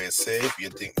as I always say, if you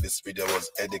think this video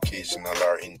was educational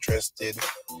or interested,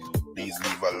 please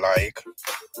leave a like,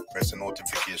 press the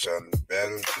notification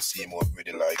bell to see more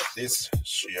videos like this,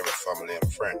 share with family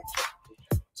and friends.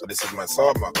 So this is my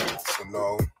salt mackerel. So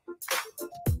now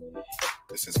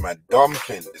this is my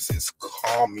dumpling. This is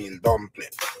cornmeal dumpling.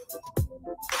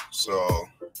 So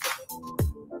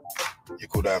you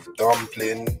could have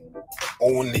dumpling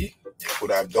only, you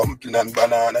could have dumpling and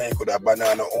banana, you could have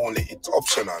banana only. It's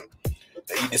optional.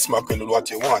 You eat this mackerel with what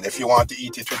you want. If you want to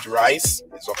eat it with rice,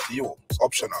 it's up to you. It's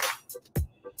optional.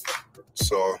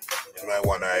 So in my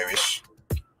one Irish.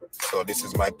 So this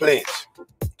is my plate.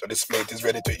 So this plate is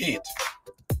ready to eat.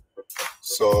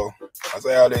 So as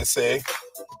I always say,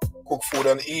 cook food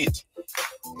and eat.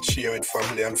 Share with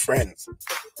family and friends.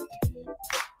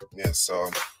 Yes, so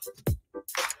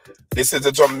this is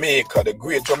the Jamaica, the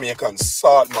great Jamaican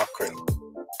salt mackerel.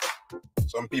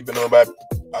 Some people know about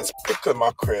as pickled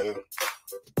mackerel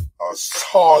or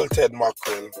salted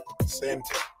mackerel, same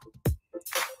thing.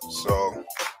 So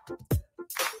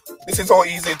this is how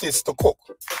easy it is to cook.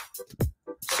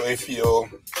 So if you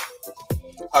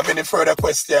have any further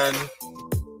question,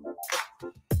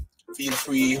 feel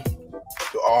free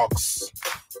to ask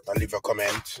and leave a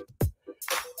comment,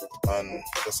 and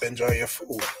just enjoy your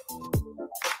food.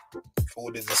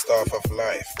 Food is the stuff of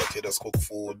life, but you just cook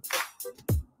food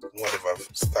whatever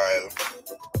style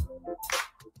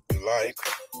you like.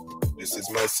 This is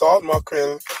my salt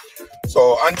mackerel.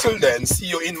 So until then, see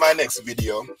you in my next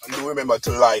video, and do remember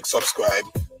to like, subscribe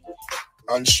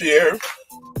and share.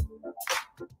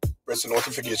 Press the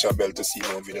notification bell to see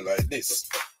more videos like this.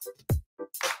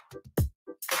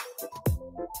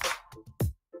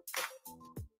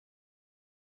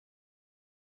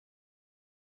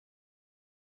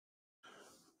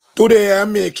 Today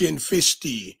I'm making fish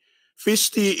tea. Fish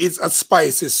tea is a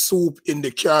spicy soup in the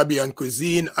Caribbean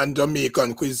cuisine and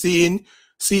Jamaican cuisine.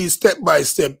 See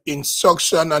step-by-step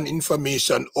instruction and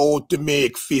information how to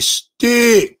make fish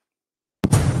tea.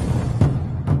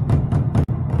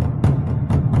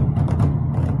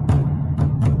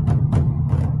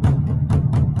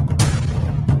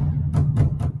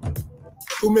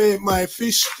 To make my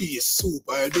fish tea soup,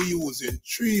 I'll be using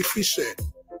 3 fish heads.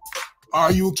 Or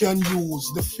you can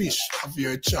use the fish of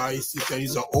your choice. You can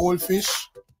use a whole fish.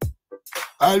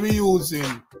 I'll be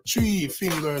using 3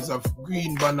 fingers of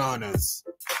green bananas.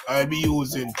 I'll be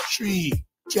using 3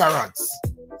 carrots.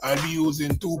 I'll be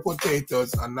using 2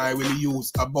 potatoes, and I will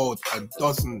use about a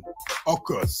dozen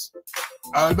okras.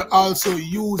 I'll be also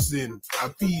using a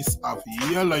piece of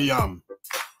yellow yam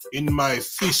in my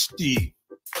fish tea.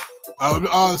 I'll be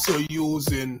also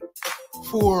using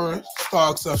 4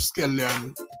 stalks of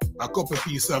scallion, a couple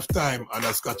pieces of thyme, and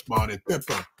a scotch bonnet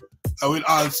pepper. I will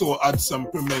also add some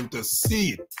pimento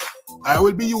seed. I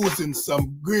will be using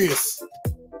some Grace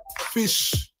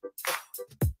fish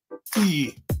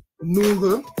tea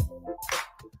noodle,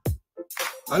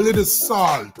 a little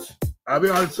salt. I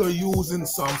will also using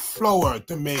some flour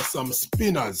to make some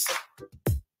spinners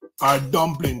or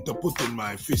dumpling to put in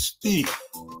my fish tea.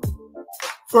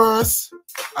 First,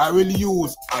 I will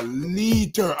use a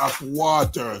liter of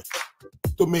water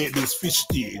to make this fish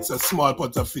tea. It's a small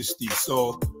pot of fish tea.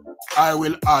 So I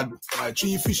will add my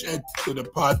 3 fish head to the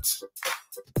pot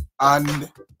and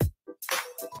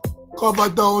cover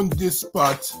down this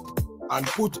pot and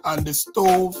put on the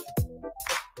stove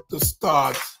to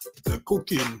start the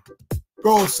cooking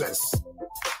process.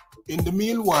 In the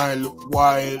meanwhile,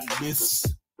 while this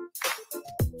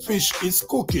fish is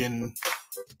cooking,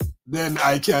 then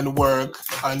I can work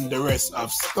on the rest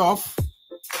of stuff,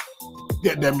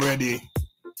 get them ready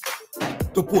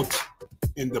to put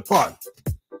in the pot.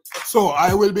 So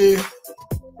I will be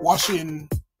washing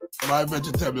my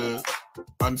vegetable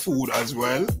and food as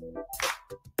well,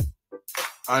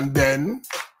 and then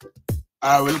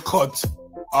I will cut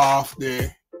off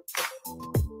the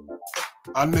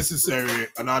unnecessary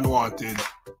and unwanted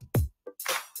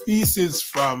pieces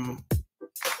from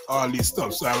all these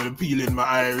stuff. So I will peel in my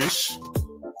Irish,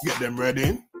 get them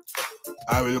ready.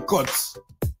 I will cut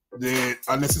the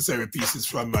unnecessary pieces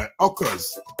from my okras.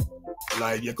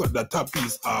 Like you cut the top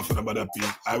piece off and the bottom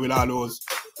piece. I will always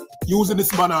using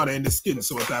this banana in the skin,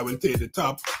 so that I will take the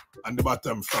top and the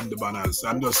bottom from the banana. So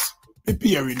I'm just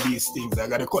preparing these things. I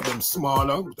gotta cut them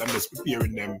smaller, but I'm just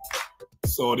preparing them.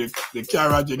 So the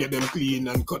carrot, you get them clean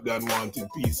and cut the unwanted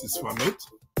pieces from it.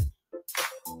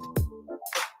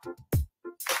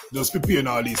 Just preparing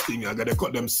all these things, I gotta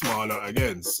cut them smaller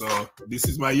again. So this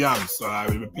is my yam, so I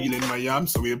will be peeling my yam.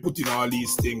 So we're putting all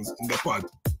these things in the pot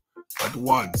at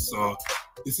once. So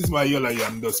this is my yellow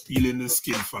yam, just peeling the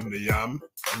skin from the yam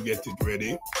and get it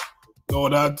ready. Now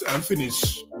that I'm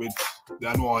finished with the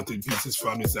unwanted pieces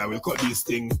from this, I will cut these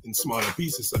things in smaller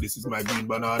pieces. So this is my green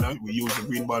banana. We use the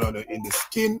green banana in the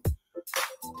skin.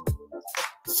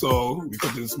 So we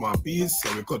cut in small pieces.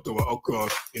 So we cut our okra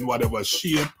in whatever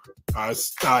shape or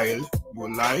style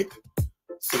you like.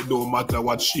 So it don't matter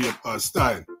what shape or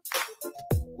style.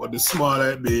 But the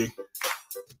smaller it be,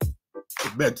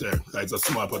 the better. It's a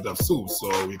small pot of soup.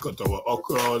 So we cut our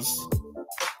okras,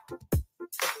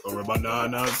 our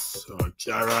bananas, our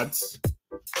carrots.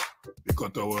 We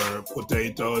cut our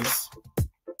potatoes.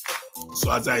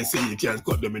 So as I say, you can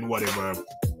cut them in whatever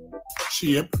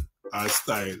shape or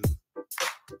style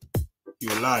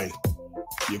you like.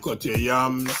 You cut your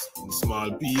yams in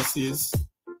small pieces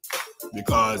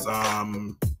because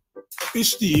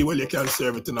fish tea, well, you can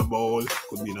serve it in a bowl,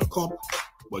 could be in a cup,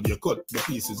 but you cut the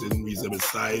pieces in reasonable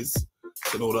size.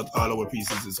 So now that all our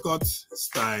pieces is cut, it's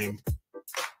time,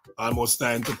 almost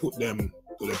time to put them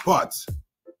to the pot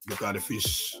because the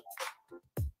fish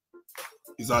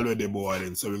is already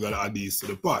boiling. So we're gonna add these to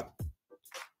the pot.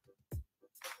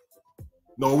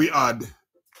 Now we add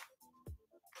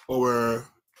our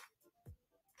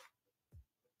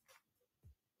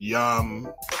yam,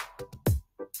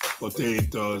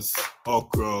 potatoes,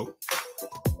 okra,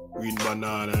 green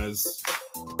bananas,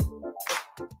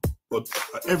 but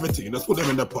everything, just put them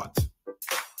in the pot.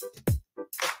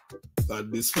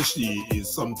 This fish tea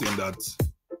is something that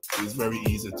is very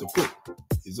easy to cook.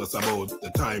 It's just about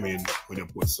the timing when you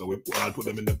put. So I'll put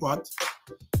them in the pot.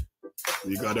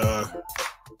 We gotta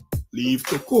leave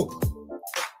to cook.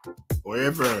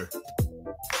 However,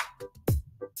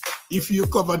 if you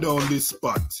cover down this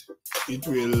pot, it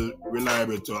will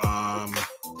reliable to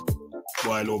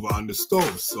boil over on the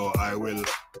stove. So I will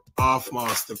half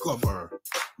mask the cover,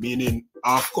 meaning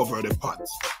half cover the pot.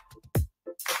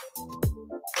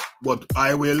 But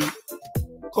I will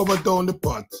cover down the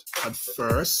pot at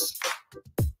first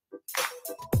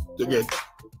to get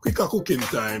quicker cooking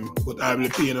time, but I will be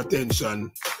paying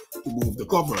attention to move the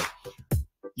cover.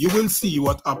 You will see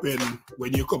what happens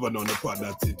when you cover down the pot,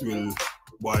 that it will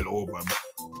boil over.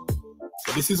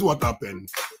 So this is what happened.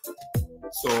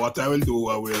 So what I will do,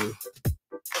 I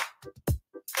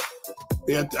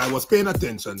was paying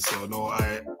attention, so now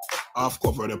I half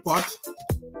cover the pot.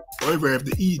 However, if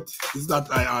the heat is that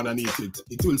high underneath it,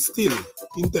 it will still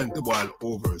intend to boil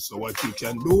over. So what you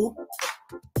can do,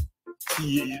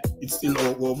 see it's still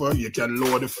over, you can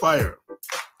lower the fire.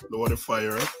 Lower the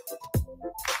fire.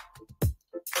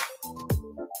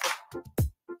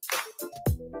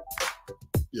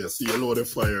 Yeah, see, you lower the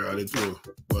fire and it will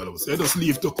boil over. So you just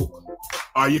leave to cook.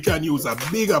 Or you can use a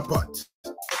bigger pot.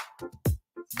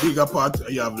 Bigger pot,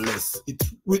 you have less. It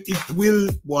will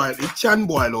boil. It can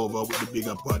boil over with the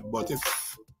bigger pot, but if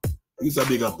you use a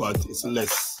bigger pot, it's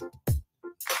less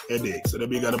headache. So the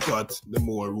bigger the pot, the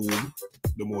more room,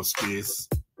 the more space,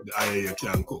 the higher you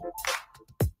can cook.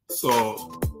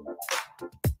 So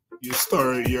you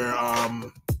stir your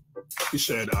fish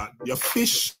head, your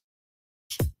fish,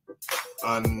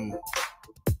 and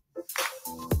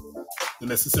the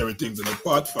necessary things in the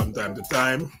pot from time to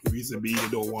time. The reason being, you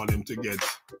don't want them to get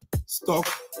stuck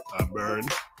or burn.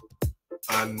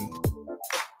 And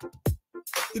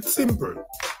it's simple.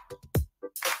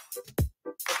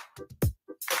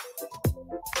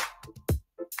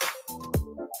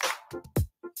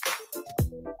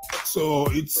 So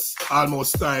it's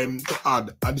almost time to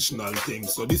add additional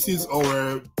things. So this is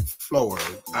our flour.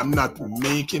 I'm not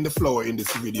making the flour in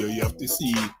this video. You have to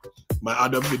see my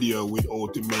other video with how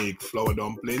to make flour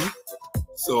dumpling.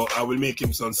 So I will make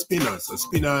him some spinners. So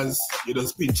spinners, you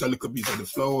just pinch a little piece of the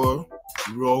flour,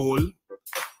 roll,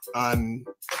 and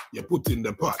you put in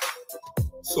the pot.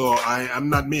 So I am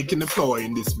not making the flour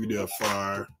in this video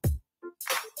for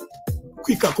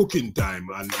quicker cooking time,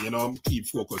 and you know, keep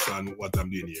focus on what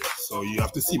I'm doing here. So you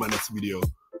have to see my next video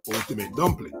how to make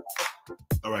dumpling.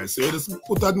 Alright, so you just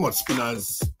put as much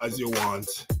spinners as you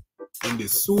want in the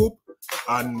soup,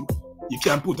 and you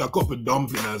can put a couple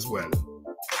dumpling as well.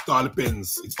 It all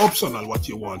depends. It's optional what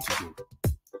you want to do.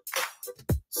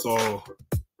 So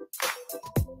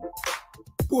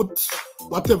put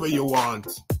whatever you want,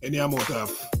 any amount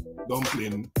of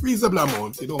dumpling, reasonable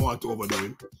amount. You don't want to overdo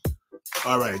it.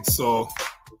 Alright, so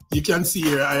you can see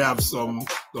here I have some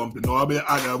dumpling. Now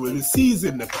I will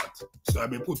season the pot. So I'll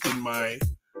be putting my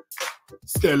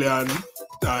scallion,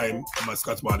 thyme, my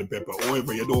Scotch bonnet pepper.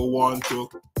 However, you don't want to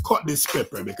cut this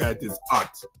pepper because it is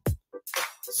hot.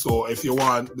 So if you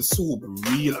want the soup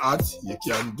real hot, you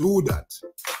can do that.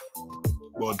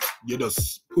 But you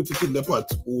just put it in the pot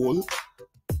whole,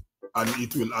 and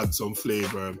it will add some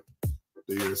flavor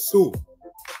to your soup.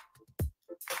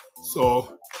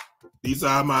 So these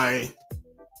are my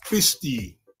fish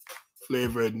tea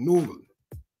flavored noodle.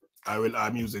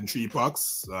 I'm using 3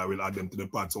 packs, so I will add them to the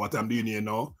pot. So what I'm doing here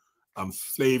now, I'm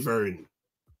flavoring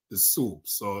the soup.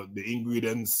 So the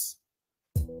ingredients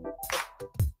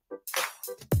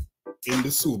in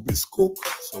the soup is cooked.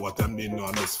 So what I'm doing now,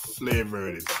 I'm just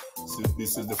flavoring it. So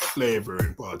this is the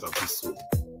flavoring part of the soup.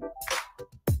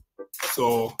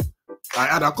 So I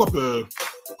add a couple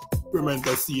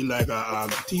pimento seed, like a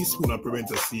teaspoon of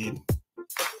pimento seed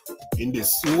in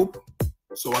this soup.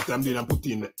 So what I'm doing, I'm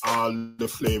putting all the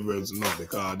flavors now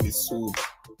because this soup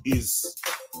is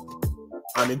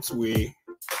on its way,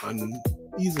 and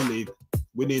easily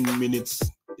within minutes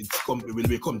it will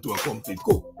become to a complete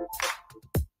cook.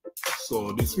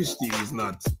 So this fish tea is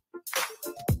not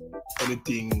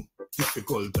anything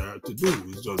difficult to do.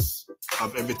 It's just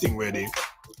have everything ready,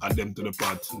 add them to the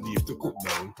pot, leave to cook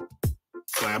down.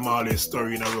 So I'm always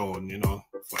stirring around, you know,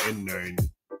 for entering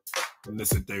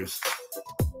necessary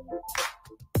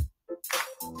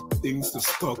things to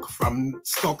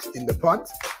stock in the pot.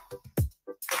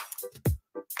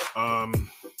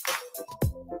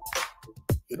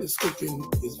 This cooking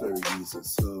is very easy.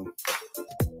 So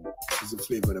it's a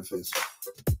flavor of the fish.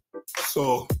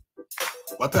 So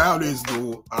what I always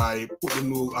do, I put the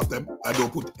noodle after. I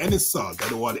don't put any salt. I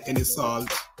don't want any salt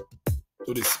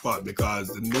to this pot because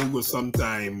the noodle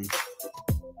sometimes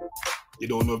you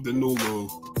don't know if the noodle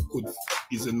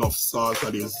is enough salt,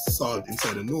 or there's salt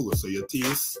inside the noodle. So you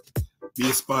taste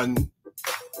based on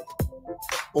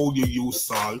how you use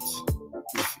salt.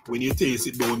 When you taste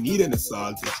it, don't need any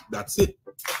salt. That's it.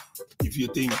 If you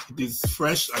think it is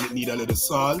fresh and it need a little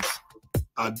salt,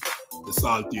 add the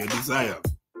salt to your desire.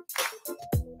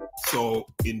 So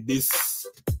in this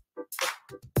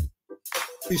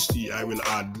fish tea, I will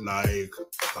add like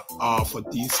half a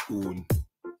teaspoon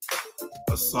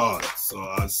of salt.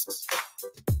 So as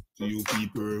to you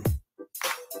people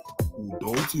who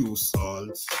don't use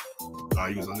salt, or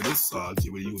use a little salt,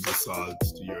 you will use the salt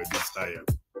to your desire.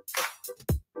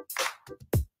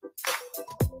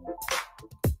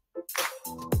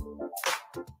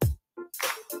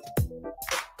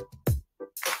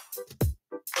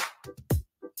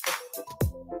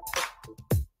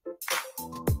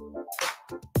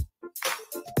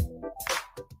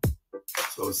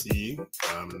 So see,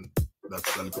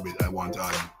 that's a little bit. I want to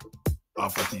add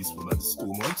half a teaspoon. That's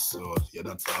too much. So yeah,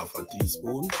 that's half a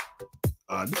teaspoon.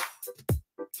 Add.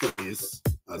 Case,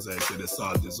 as I said, the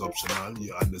salt is optional.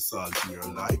 You add the salt to your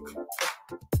like.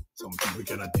 Some people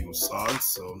cannot use salt,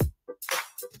 so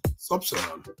it's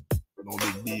optional. No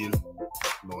big deal.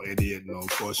 No idiot. No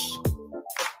push.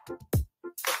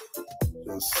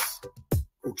 Just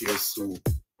cook your soup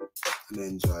and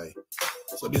enjoy.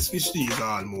 So this fish tea is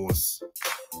almost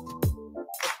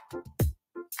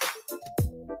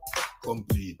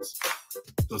complete.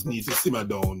 Just need to simmer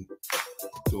down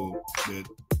to the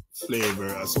flavor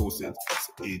associate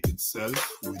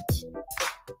itself with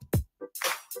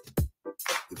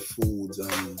the foods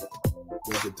and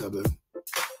vegetable.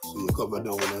 So you cover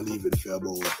down and leave it for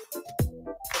about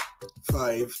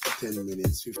 5 to 10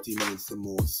 minutes, 15 minutes the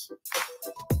most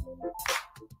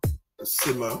to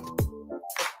simmer,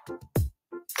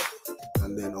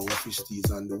 and then our fish tea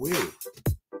is on the way.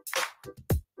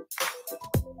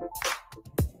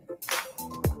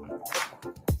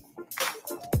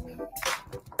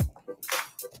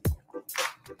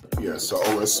 Yeah, so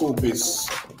our soup is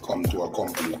come to a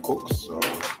complete cook, so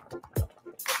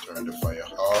turn the fire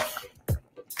off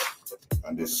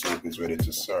and this soup is ready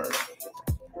to serve.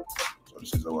 So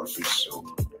this is our fish soup.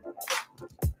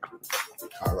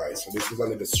 Alright, so this is a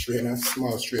little strainer,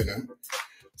 small strainer.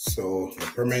 So the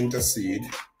pimento seed,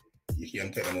 you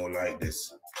can take them out like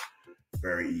this.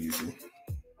 Very easy.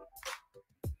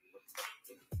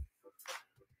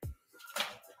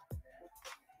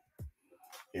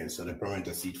 Yeah, so the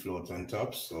pimento seed floats on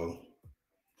top, so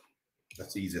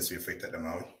that's the easiest way to take them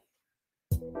out.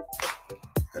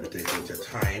 Gotta take out your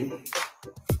thyme.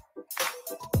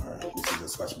 Alright, this is a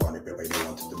Scotch bonnet pepper. You don't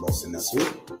want it to bust in the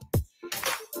soup.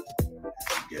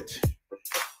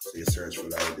 So you search for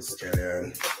like the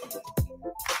scallion.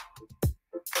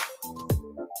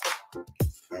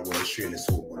 I want to strain the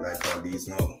soup, but like all these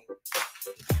now,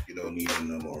 you don't need them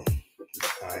no more. The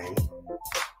thyme.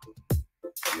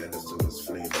 Yeah, the soup is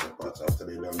flavor the pot after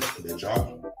they done the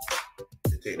job.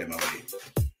 They take them away.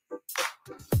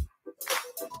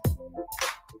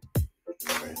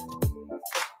 Alright.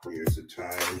 Here's the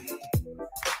thyme.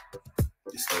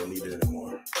 You still need it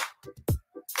anymore.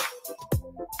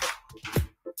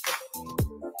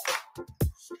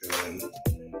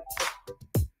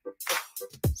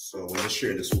 So when you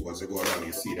share the soup as you go along,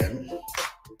 you see them.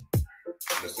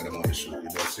 Just set them on the soup. You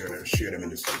don't share them in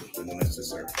the soup. They're not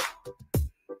necessary.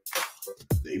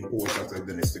 The importance of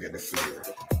them is to get the flavor.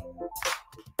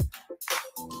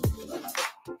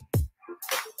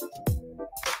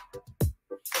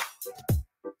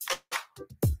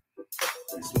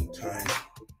 Take some time.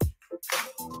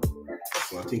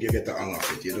 So I think you get the hang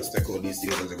of it. You just take out these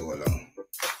things as you go along.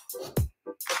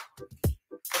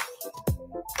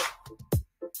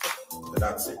 So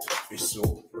that's it. Fish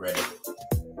soup ready.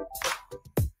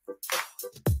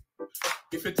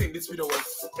 If you think this video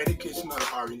was educational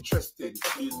or interesting,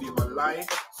 please leave a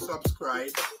like, subscribe,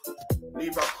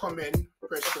 leave a comment,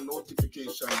 press the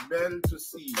notification bell to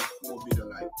see more videos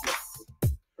like this.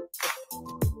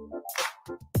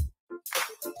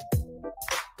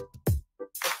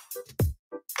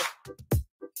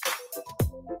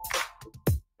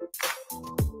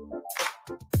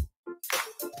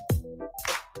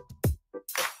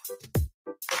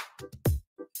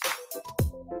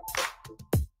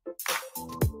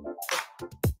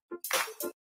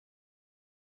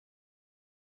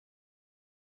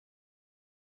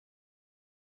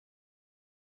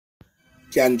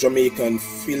 Can Jamaican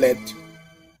fillet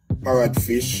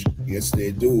parrotfish? Yes,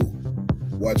 they do.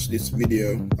 Watch this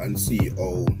video and see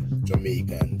how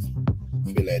Jamaicans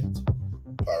fillet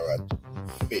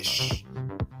parrotfish.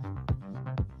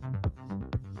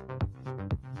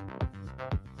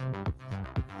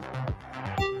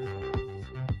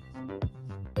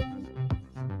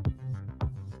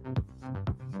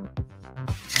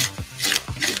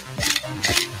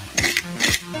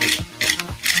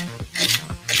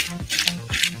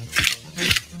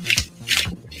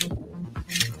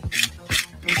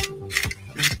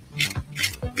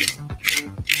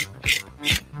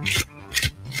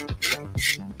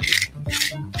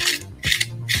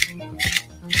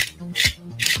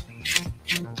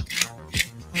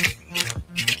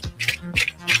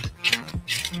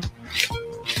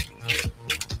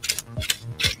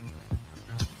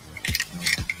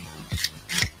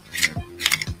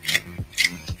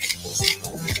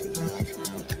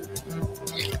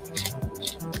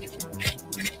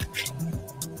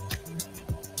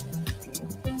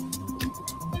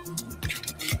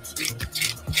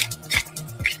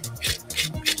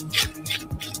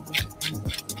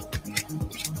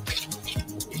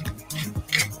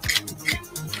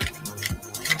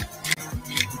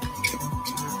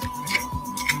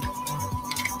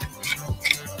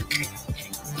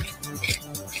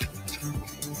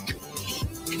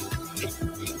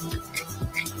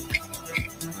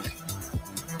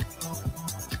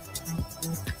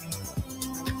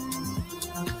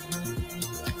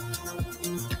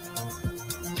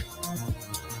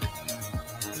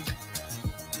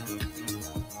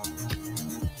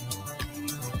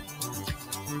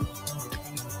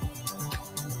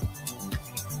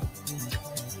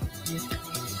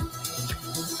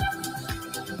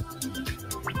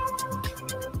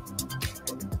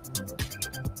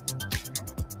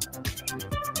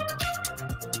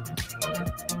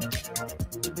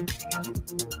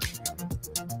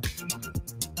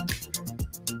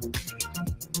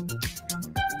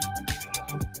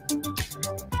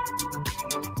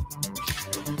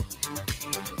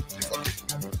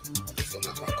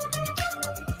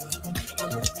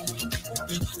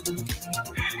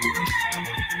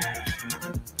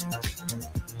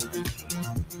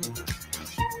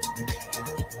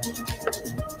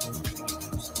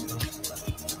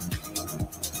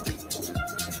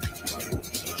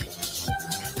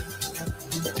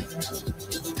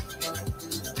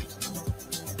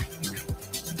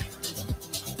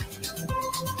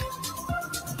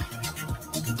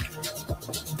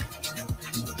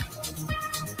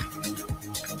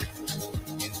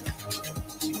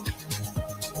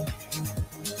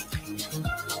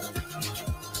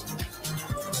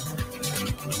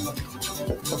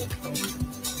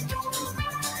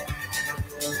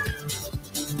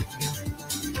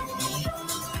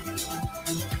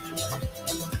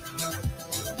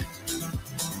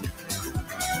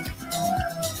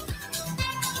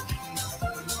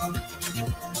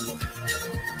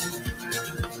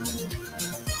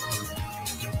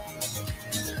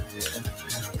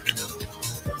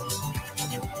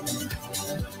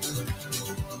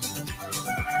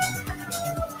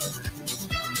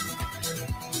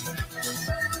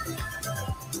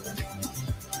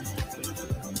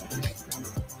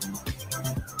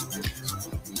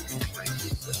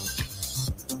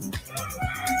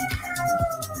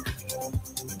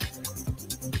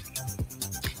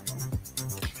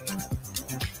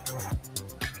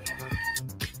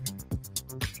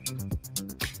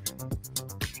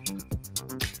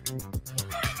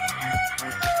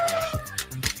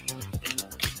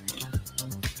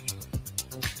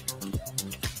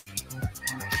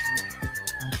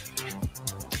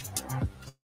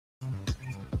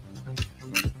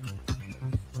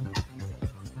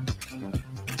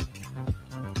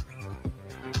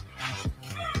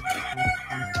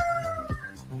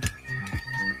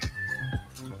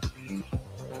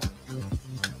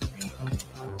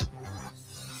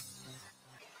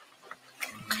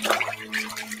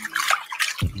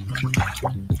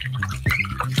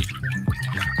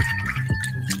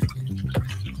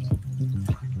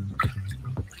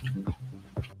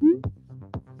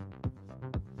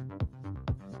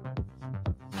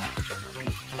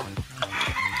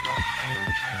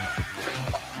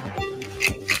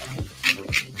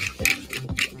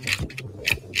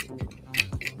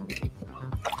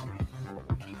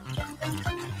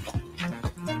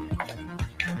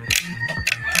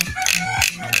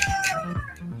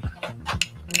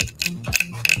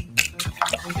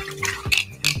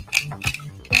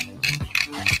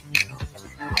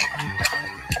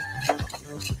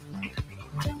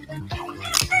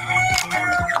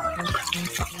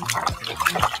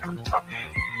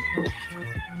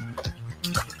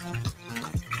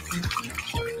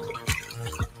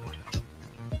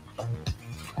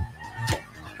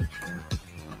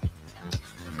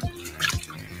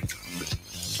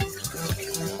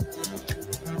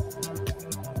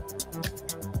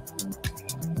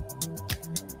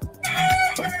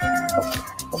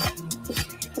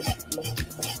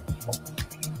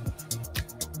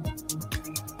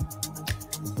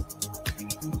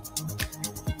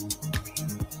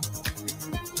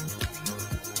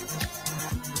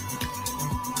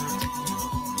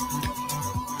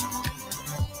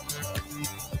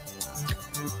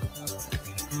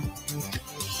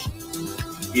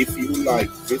 If you like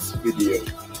this video,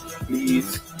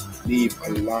 please leave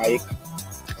a like,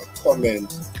 a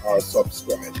comment, or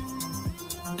subscribe.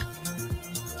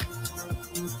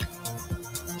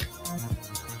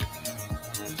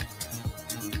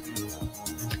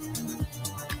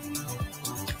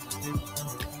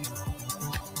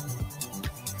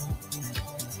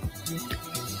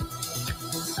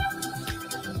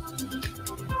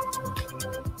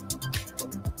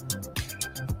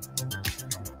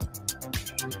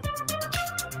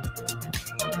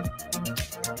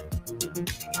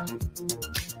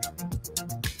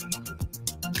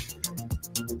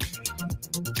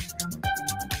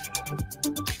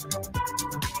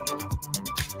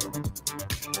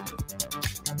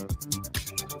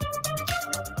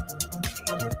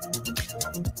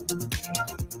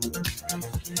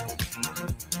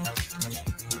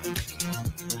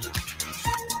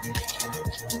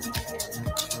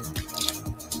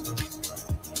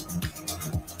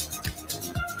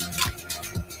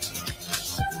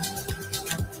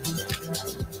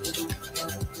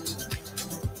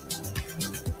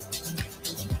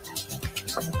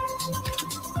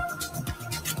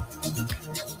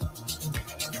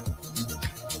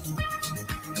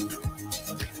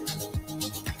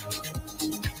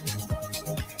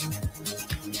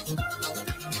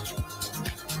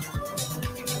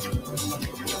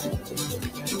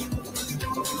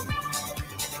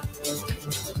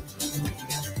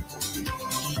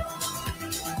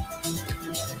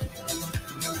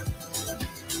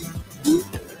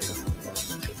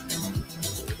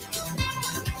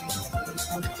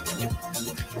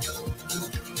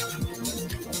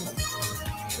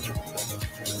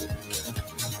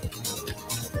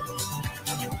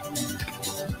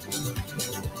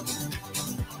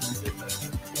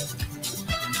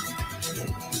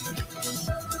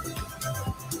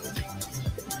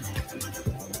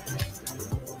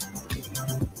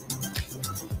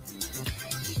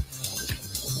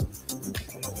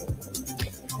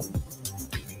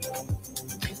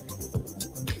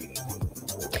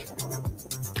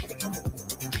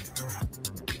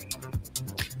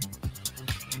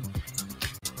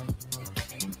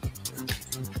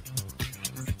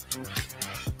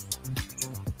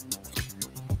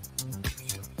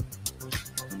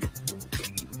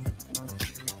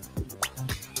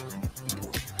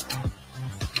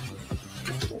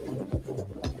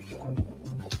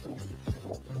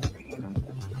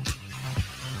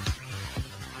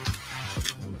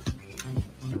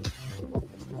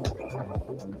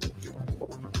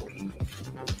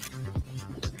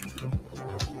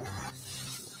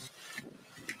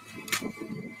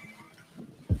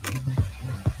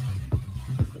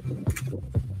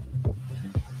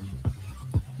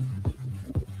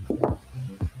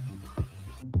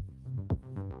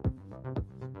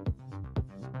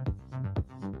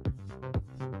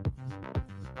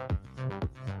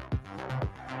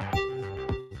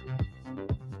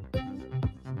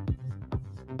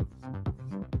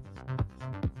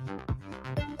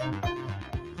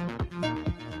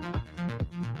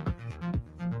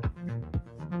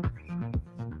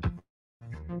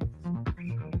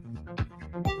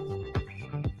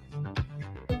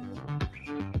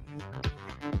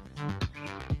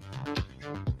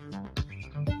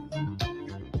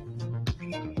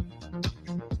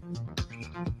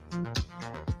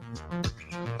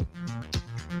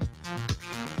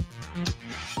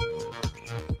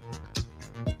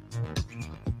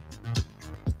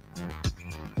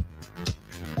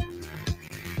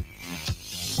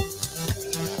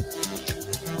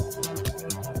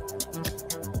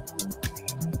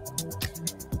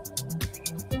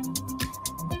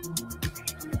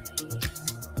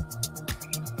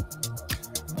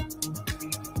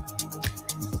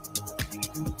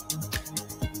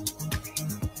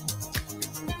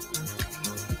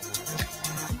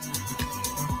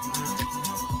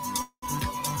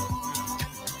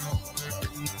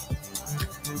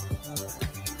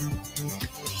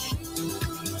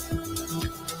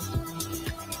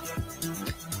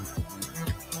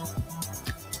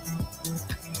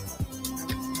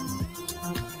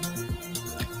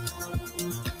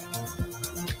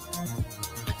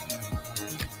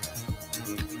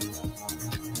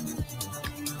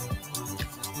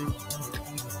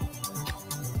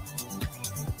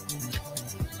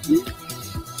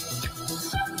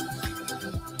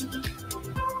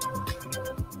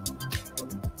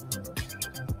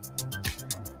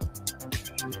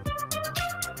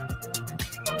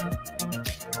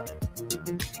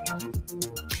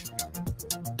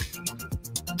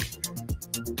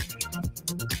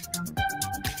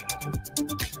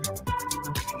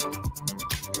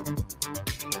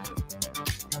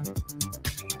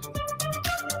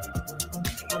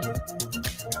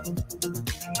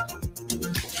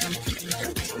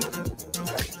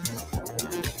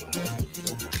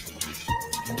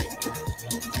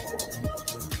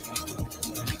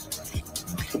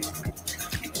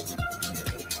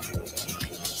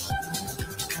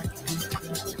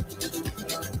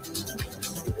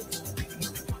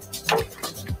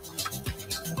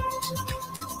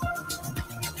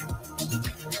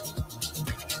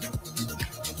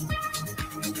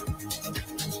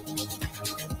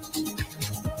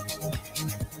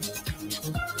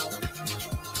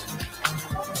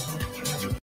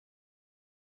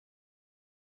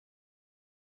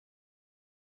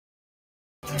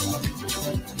 If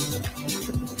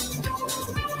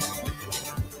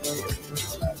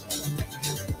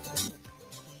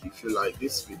you like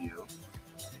this video,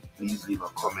 please leave a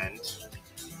comment,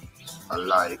 a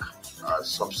like, or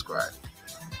subscribe.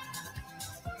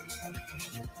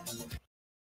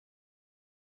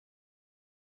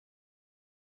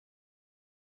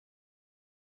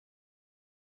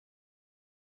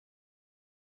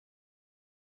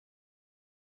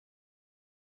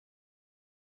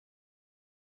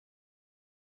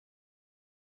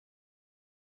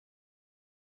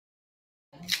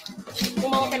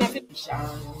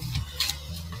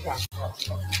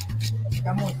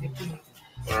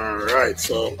 Alright,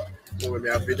 so we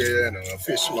have video in a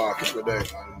fish market with them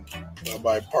and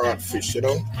buy parrot fish, you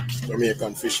know,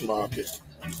 Jamaican fish market.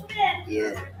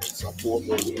 Yeah, it's a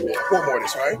Portmore,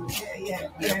 this right?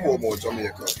 Yeah, Portmore,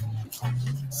 Jamaica.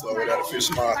 So we got a fish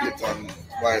market and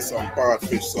buy some parrot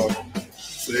fish. So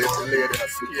it's a lady that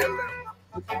scale them,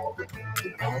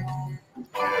 you know.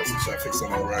 Yeah, so she fix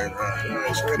them all right.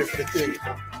 Yeah, she's ready for the thing.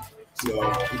 So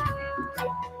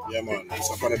yeah, man, it's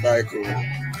up on the Daiko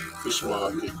fish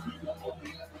market.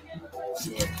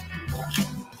 So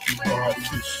parrot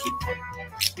fish,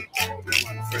 yeah,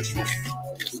 man, fresh fish.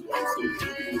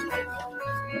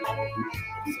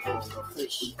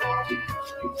 Fish.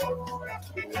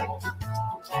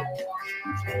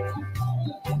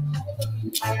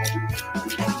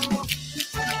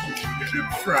 Get them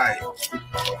fried.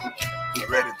 You're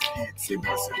ready to eat.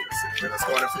 Simple. Let's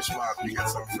go to the fish market and get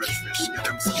some fresh fish. Get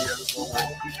them scales.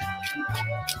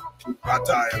 Hot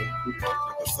oil. With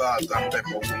the salt and pepper.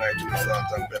 We like the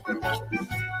salt and pepper. And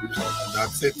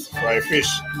that's it. Fried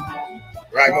fish.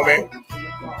 Right, mommy?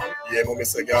 Yeah, mommy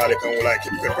say garlic and we like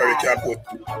it pepper. You can put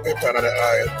pepper in the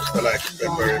oil. I like it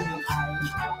pepper.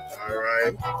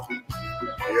 Alright.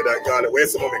 Yeah, that garlic.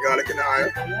 Where's some mommy garlic in the oil?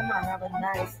 Yeah, man, have a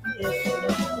nice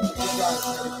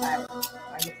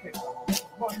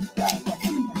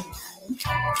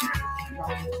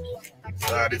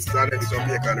this is not a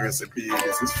Jamaican recipe.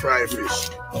 This is fried fish.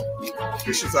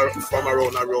 Fishes are from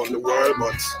around the world,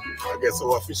 but I guess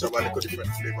our fish have a little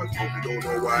different flavors. We don't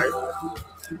know why.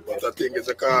 But I think it's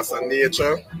a cause of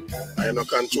nature. I have no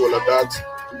control of that.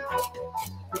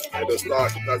 I just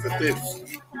start it as it is.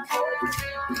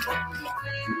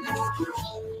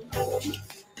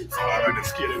 Alright, the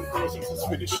scaling process is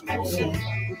finished now, so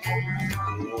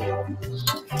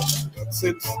that's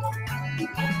it.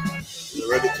 You're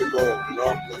ready to go, you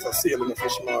know? That's a sale in the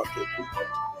fish market.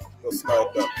 Just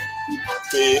like that.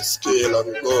 Pay, scale,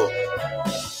 and go.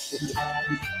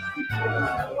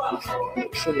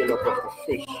 Trimming up of the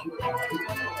fish.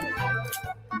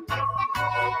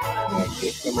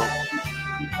 Okay, come on.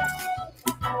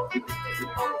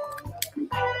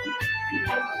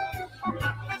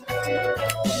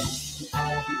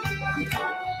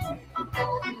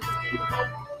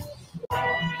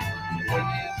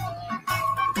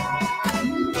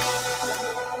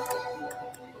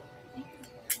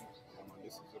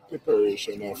 This is the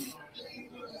preparation of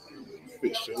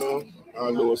fish, you know,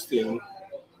 all those things.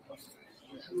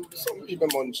 Some people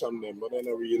munch on them, but they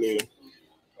don't really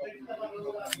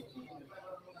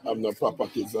have no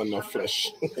properties on the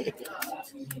flesh.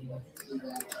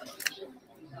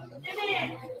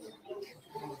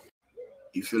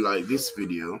 If you like this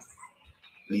video,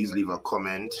 please leave a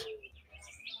comment,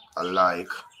 a like,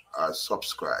 or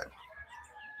subscribe.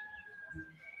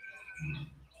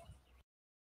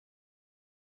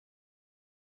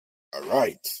 All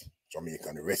right,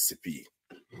 Jamaican recipe.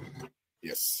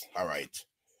 Yes, all right.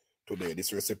 Today,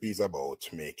 this recipe is about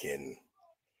making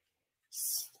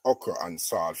okra and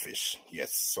saltfish.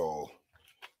 Yes, so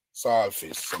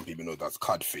saltfish, some people know that's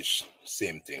codfish,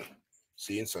 same thing.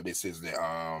 See, so this is the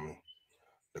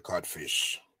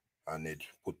codfish, and it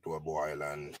put to a boil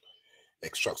and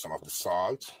extract some of the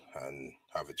salt and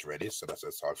have it ready. So that's a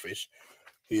saltfish.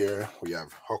 Here we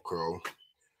have okra,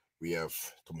 we have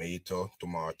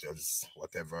tomatoes,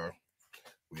 whatever.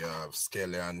 We have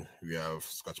scallion, we have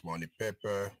scotch bonnet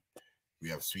pepper, we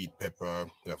have sweet pepper,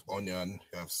 we have onion,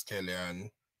 we have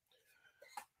scallion,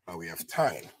 and we have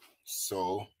thyme.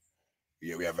 So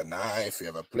here we have a knife, we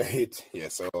have a plate. Yeah,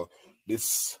 so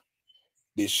this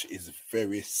dish is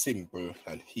very simple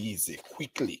and easy,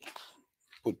 quickly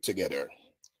put together.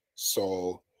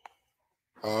 So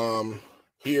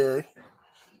here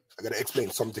I gotta explain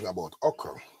something about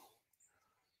okra.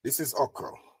 This is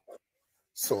okra.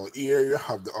 So here you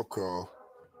have the okra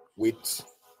with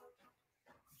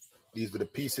these are the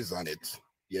pieces on it.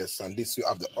 Yes, and this you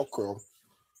have the okra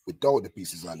without the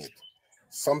pieces on it.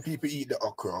 Some people eat the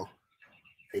okra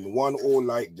in one whole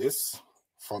like this.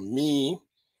 For me,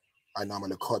 I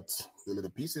normally cut the little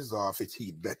pieces off, it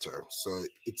heat better. So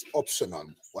it's optional,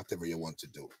 whatever you want to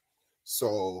do.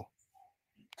 So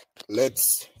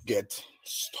let's get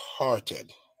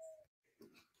started.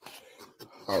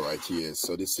 All right, here.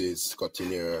 So this is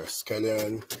cutting your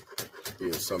scallion.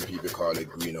 Here, some people call it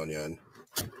green onion.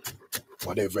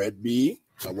 Whatever it be,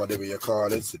 or whatever you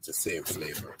call it, it's the same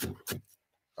flavor.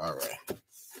 All right.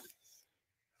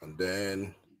 And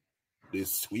then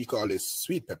this, we call this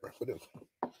sweet pepper.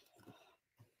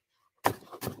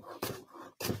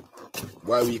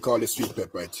 Why we call it sweet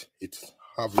pepper? It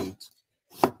haven't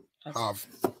have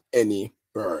any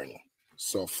burn.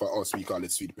 So for us, we call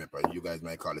it sweet pepper. You guys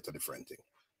might call it a different thing.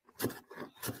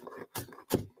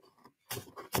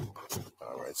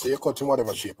 All right, so you're cutting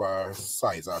whatever shape or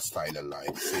size or style you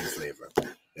like, same flavor.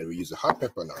 Then we use a hot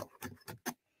pepper now.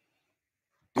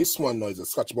 This one now is a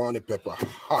Scotch bonnet pepper,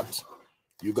 hot.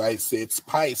 You guys say it's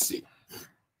spicy.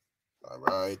 All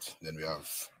right, then we have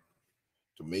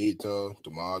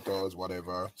tomatoes,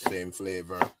 whatever, same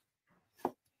flavor.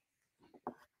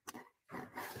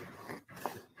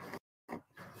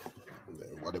 And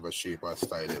then whatever shape or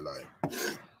style you like.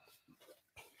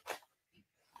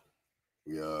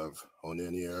 We have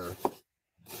onion here.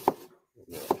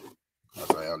 Yeah. As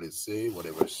I always say,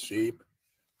 whatever shape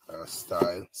or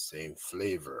style, same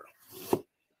flavor.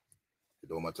 It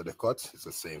don't matter the cut, it's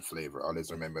the same flavor.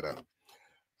 Always remember that.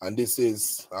 And this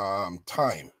is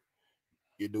thyme.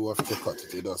 You do have to cut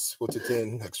it. You just put it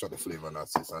in, extract the flavor and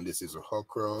that's it. And this is a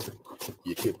okra.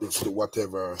 You keep this to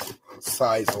whatever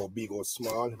size, or big or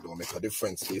small. It don't make a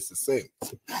difference. It's the same.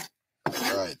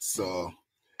 All right, so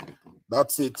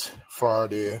that's it for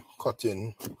the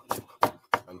cutting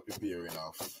and preparing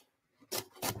of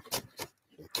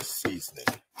the seasoning.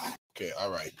 Okay,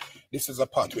 all right. This is a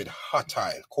pot with hot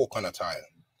oil, coconut oil.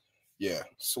 Yeah,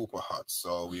 super hot.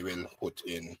 So we will put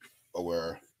in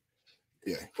our,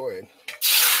 yeah, go ahead.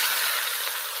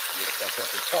 Yeah, that's what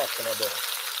we're talking about.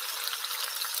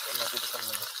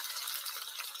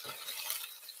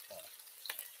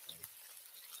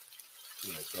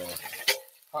 Yeah, so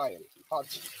hot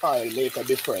oil make a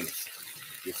difference.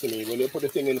 You see me, when you put the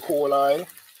thing in cold oil,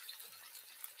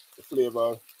 the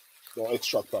flavor don't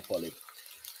extract properly.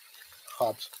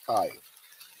 Hot oil.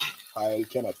 Oil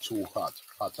cannot too hot.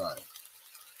 Hot oil.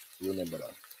 Remember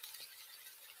that.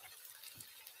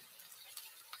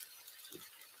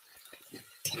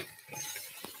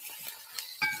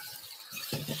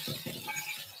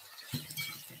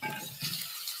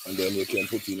 And then you can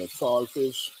put in a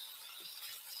saltfish.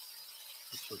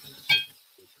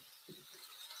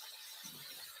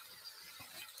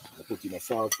 Put in a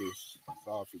saltfish,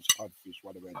 codfish,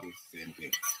 whatever it is, same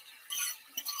thing.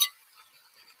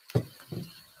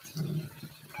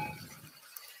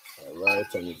 All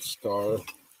right, and it's stir.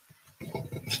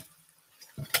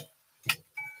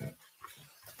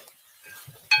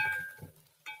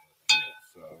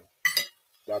 So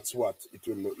that's what it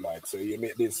will look like. So you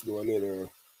make this do a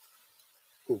little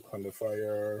cook on the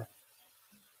fire,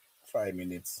 5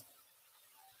 minutes,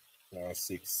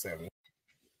 6, 7.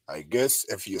 I guess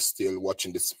if you're still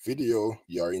watching this video,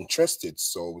 you're interested.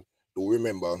 So do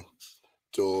remember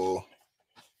to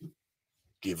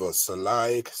give us a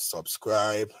like,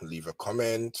 subscribe, leave a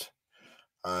comment.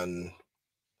 And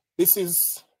this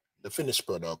is the finished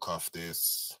product of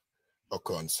this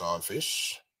okra and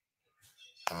saltfish.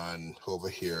 And over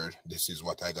here, this is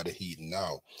what I gotta heat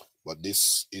now. But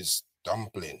this is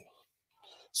dumpling.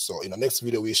 So in the next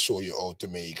video, we show you how to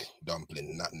make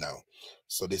dumpling, not now.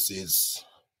 So this is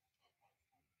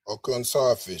okra and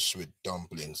saltfish with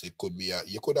dumplings. It could be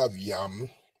you could have yam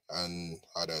and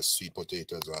other sweet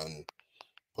potatoes and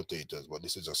potatoes, but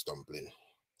this is just dumpling.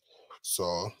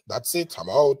 So that's it. I'm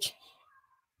out.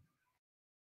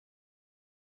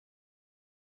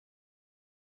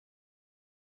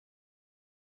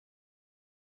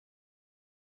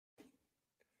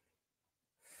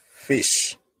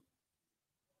 Fish.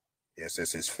 Yes,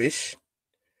 this is fish.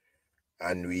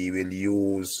 And we will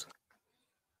use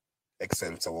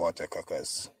excelsa water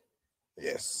crackers.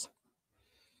 Yes.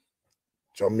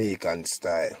 Jamaican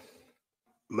style.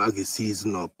 Maggi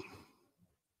season up.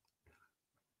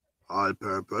 All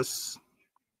purpose.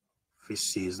 Fish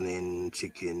seasoning,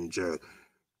 chicken, jerk.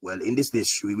 Well, in this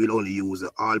dish, we will only use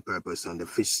the all purpose and the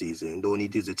fish seasoning. Don't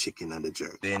need to use the chicken and the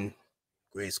jerk. Then,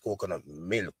 grace coconut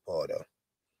milk powder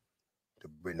to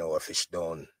bring our fish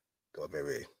down to a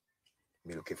very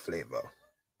milky flavor.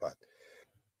 But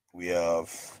we have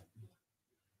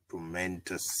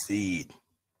pimento seed.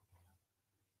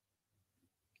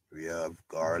 We have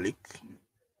garlic.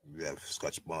 We have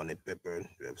Scotch bonnet pepper.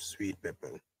 We have sweet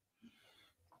pepper.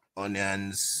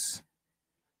 Onions.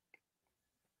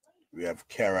 We have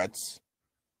carrots.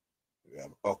 We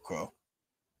have okra.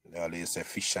 They always say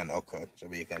fish and okra,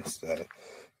 Jamaican style.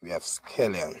 We have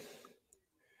scallion.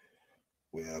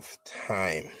 We have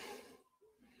thyme.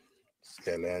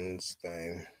 Scallions,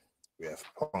 thyme. We have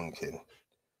pumpkin.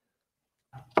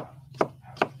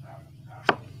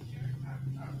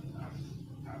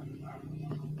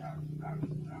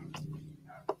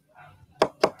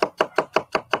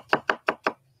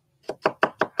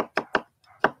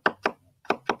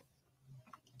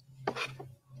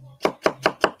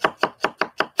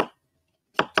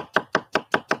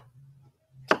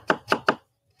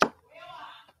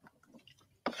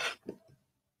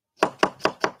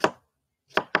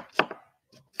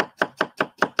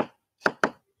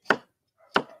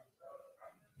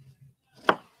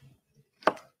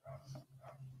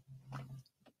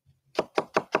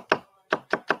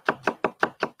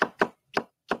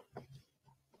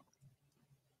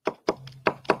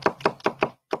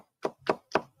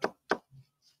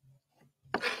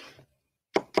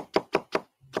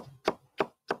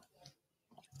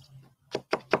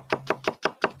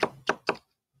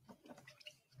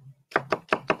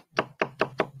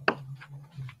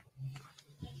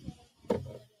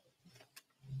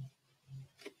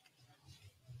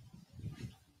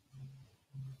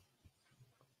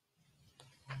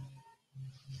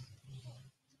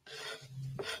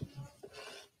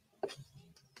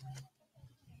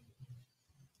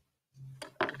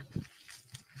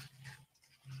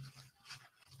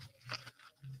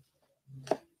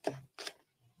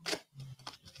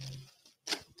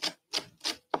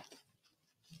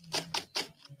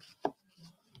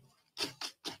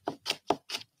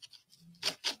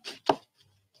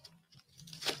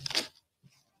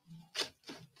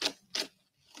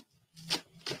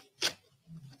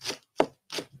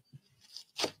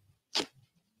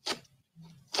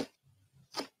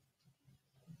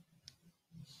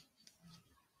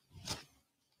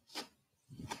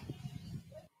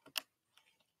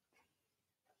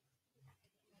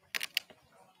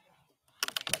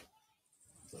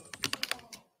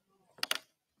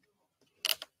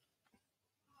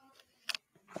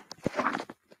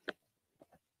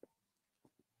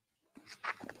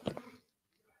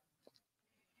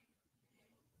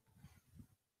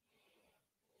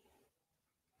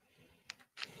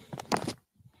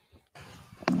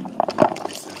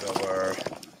 This is our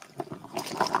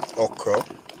okra,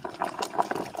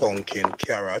 pumpkin,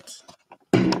 carrot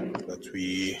that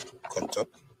we cut up.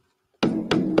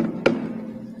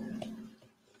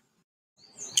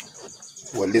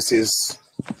 Well, this is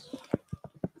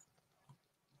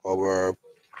our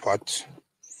pot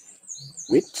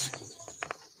with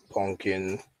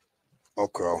pumpkin,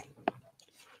 okra,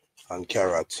 and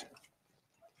carrot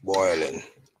boiling.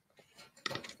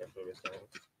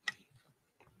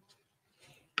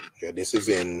 Yeah, this is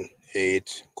in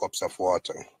 8 cups of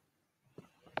water.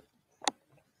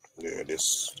 Yeah,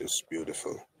 this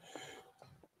beautiful.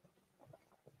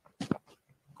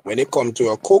 When it comes to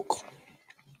a cook,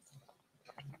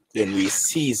 then we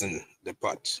season the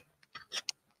pot.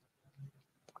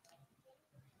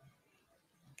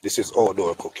 This is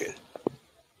outdoor cooking.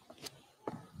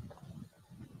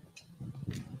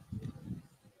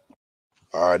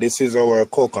 This is our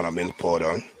coconut milk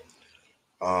powder.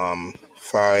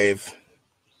 5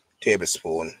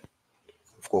 tablespoons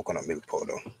of coconut milk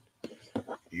powder.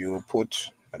 You put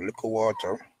a little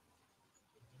water.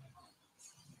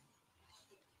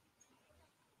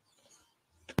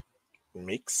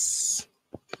 Mix.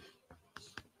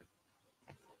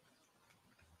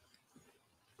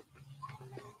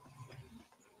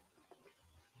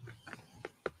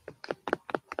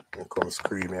 It comes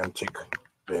creamy and thick.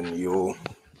 Then you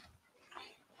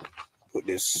put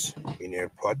this in your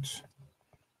pot.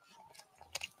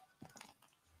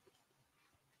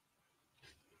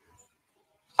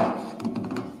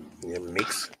 You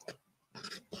mix.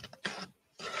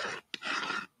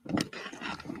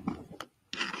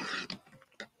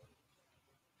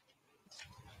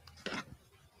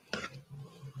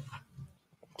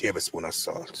 Tablespoon of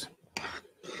salt.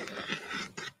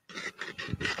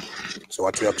 So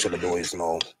what we actually do is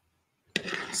now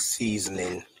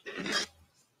seasoning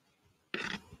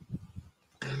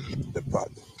the pot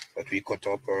that we cut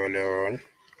up earlier on.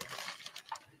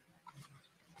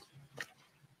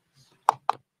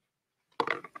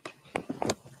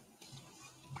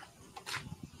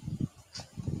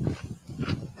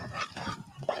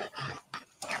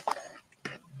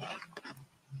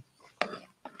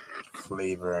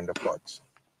 Flavor in the pot.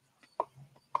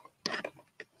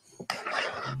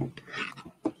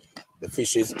 The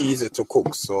fish is easy to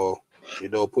cook, so you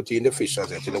don't put in the fish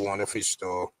as yet. You don't want the fish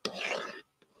to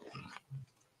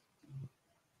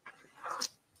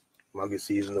Maggi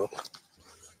seasoning.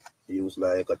 Use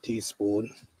like a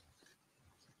teaspoon.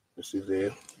 This is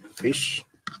the fish.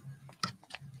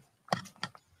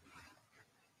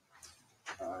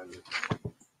 And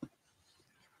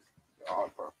the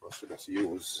all-purpose. So let's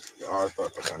use the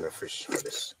all-purpose on the fish for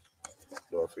this.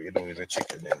 Don't forget to use the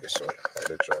chicken in this one. Or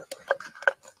the try.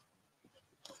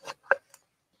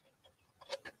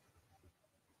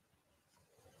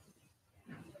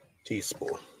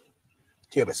 Teaspoon.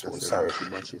 Tablespoon, sorry.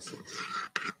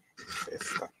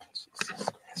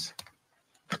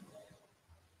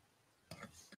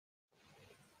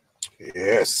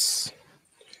 Yes.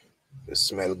 It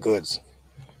smells good.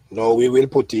 Now we will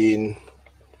put in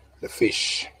the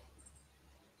fish.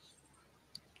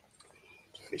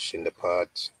 Fish in the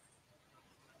pot.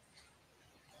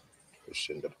 Fish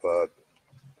in the pot.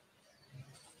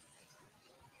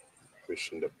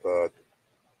 Fish in the pot.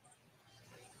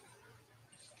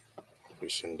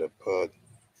 Fish in the pot.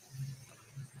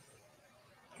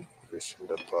 Fish in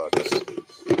the pot.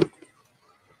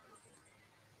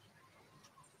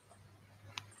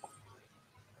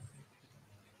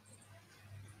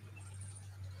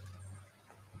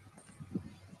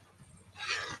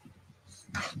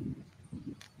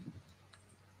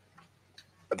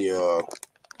 The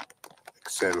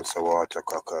excels of water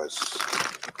crackers.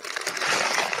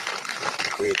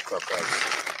 Great crackers.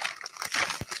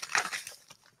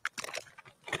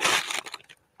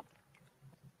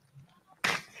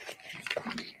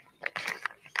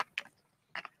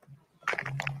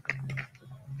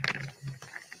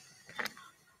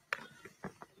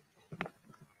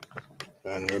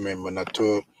 And remember not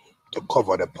to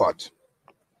cover the pot.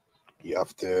 You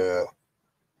have to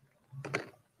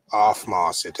half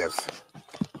mass it if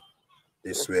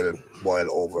this will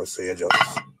boil over. So you just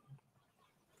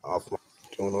half mass.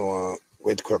 Don't know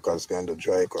wet crackers and the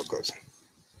dry crackers.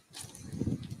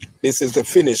 This is the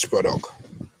finished product.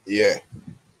 Yeah.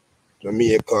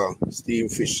 Jamaican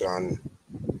steamed fish and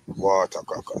water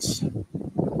crackers.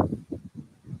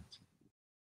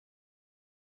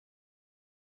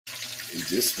 In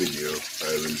this video,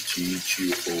 I will teach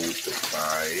you how to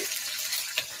buy,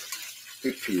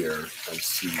 prepare, and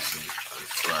season and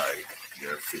fry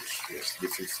your fish. Yes,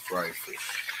 this is fried fish.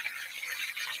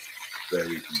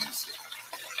 Very easy.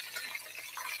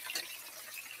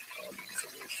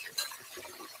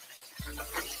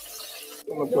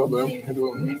 No problem.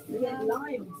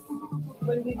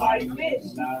 When we buy fish.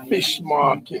 Fish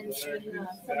market.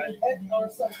 Or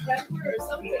some pepper or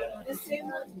something. The same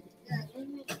one.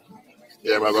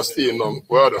 Yeah, I'm gonna steam them.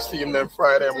 Well, the steam them,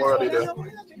 fry them already there.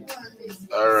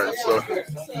 Alright, so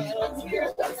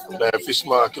the fish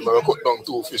market, I'm gonna cut down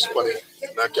 2 fish for it. In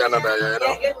Canada, you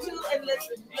know.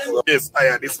 So yes,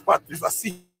 this spot is a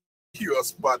serious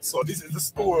spot. So this is the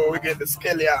store where we get the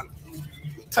scallion.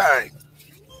 Thyme,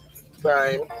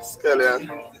 scallion,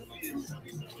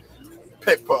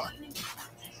 pepper,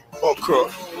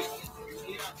 okra,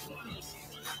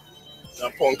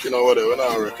 and pumpkin or whatever. I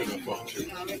don't reckon the pumpkin.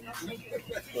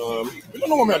 We don't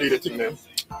know what I do the thing then.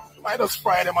 I just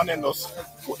fry them and then just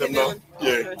put them down.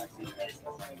 Yeah.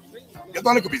 Get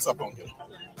a little piece of pumpkin.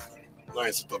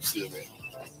 Nice top seal, man.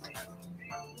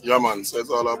 Yeah, man. So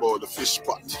it's all about the fish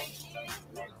pot.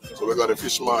 So we got the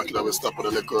fish market and we stop at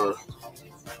the liquor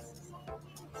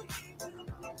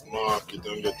market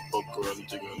and get okra and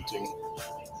thing.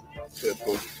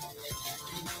 Pepper.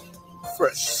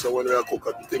 Fresh. So when we are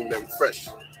cooking the thing, them fresh.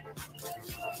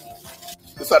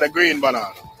 This is the green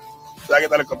banana. So I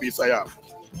get a little piece of yam.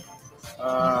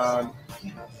 And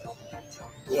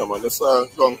yeah, man, this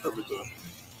is long everything.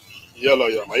 Yellow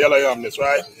yam, this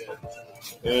right?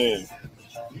 Yeah.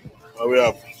 And we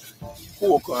have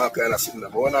pork and all kind of sitting there.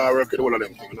 But when I work with all of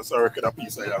them things, let's work with a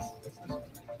piece of yam.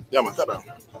 Yeah, man, cut down.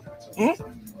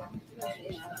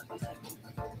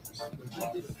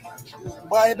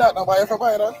 Buy that, now buy it for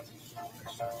buy that.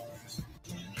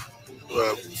 We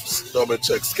have double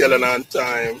check, scallion and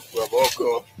thyme. We have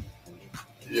okra.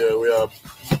 Yeah, we have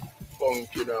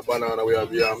pumpkin and banana. We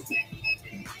have yam.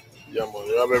 Yeah, man,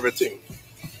 we have everything.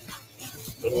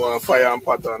 Don't want fire and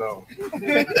pattern now.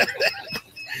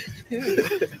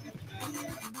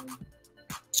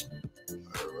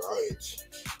 Alright.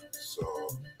 So,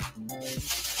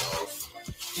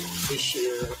 fish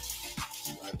here.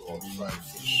 I don't fry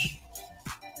fish.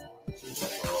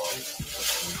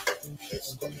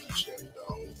 Let's cut the chicken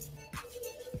down.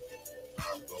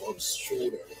 I'll strew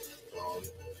them down,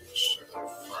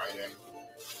 fry them.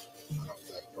 And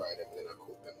after I fry them, then I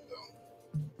cook them down.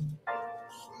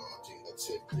 So I think that's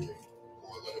it clear.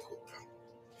 We're gonna cook them.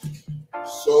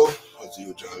 So, as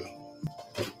usual,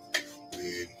 we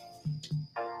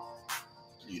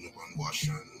clean up and wash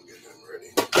and get them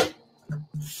ready.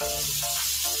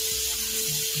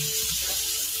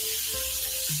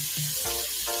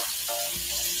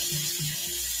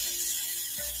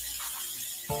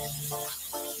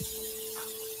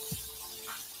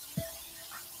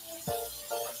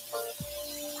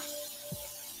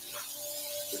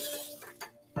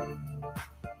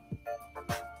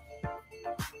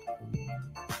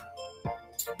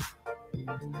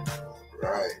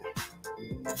 Right.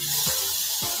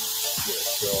 Yeah,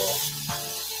 so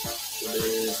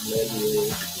today's menu,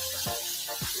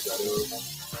 we got a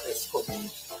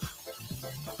escovitch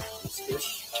fish.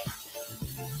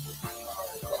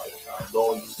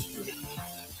 Don't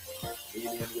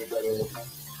medium, we gotta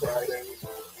fry them,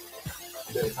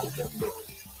 then cook them down.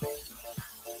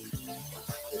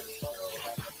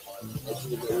 As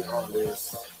usual, we always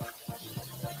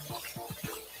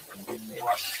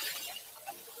wash.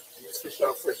 These fish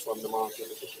are fresh from the market,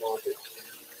 the fish market.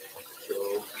 So,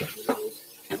 you know,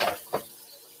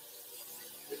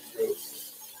 just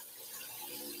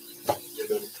get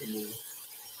them clean,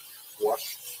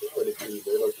 washed, pretty clean.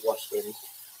 They like to wash them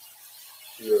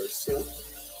here soap.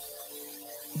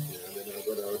 Yeah, and then I'm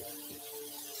gonna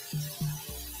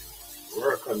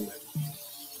work on them.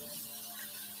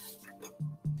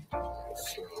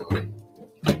 So,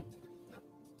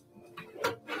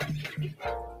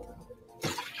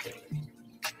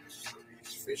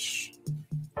 these fish.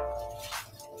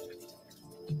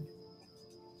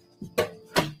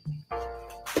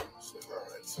 So,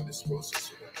 alright, so this process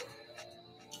we're gonna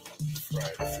fry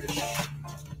the fish.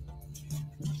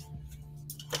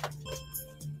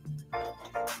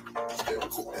 Then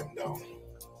cook them down.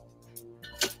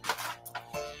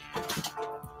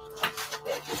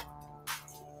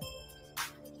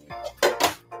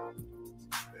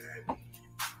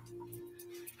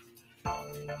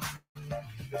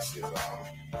 This is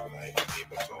like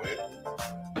paper towel.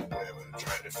 We're gonna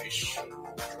try the fish. Try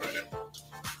them.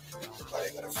 But I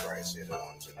gotta fry so you don't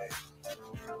want to make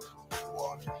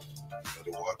water. So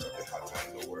the water, the hot time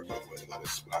don't work out when you gotta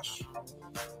splash. So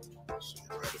you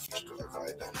try the fish to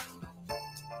avoid that.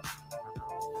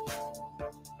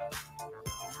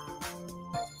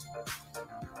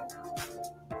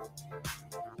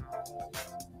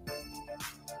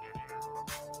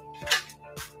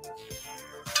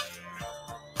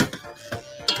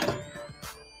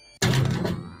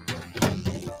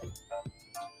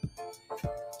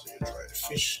 So you try the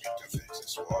fish, get the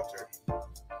excess water.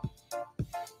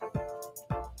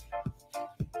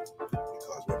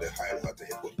 Because when they're high water,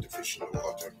 you put the fish in the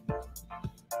water.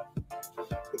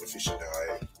 Put the fish in the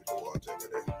eye with the water over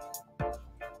there.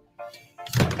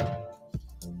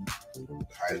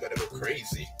 The eye gotta go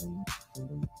crazy.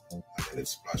 And then it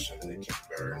splash and then it can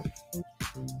burn.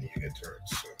 And you get hurt.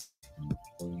 So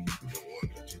you don't want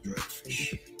that to dry the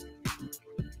fish.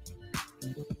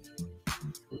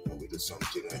 And we do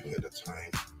something ahead of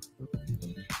time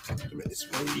to make this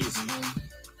more easy.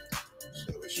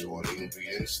 So we show all the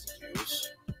ingredients to use.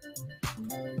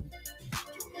 Do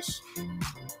this.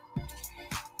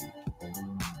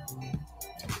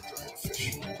 Dry the fish.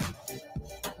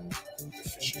 The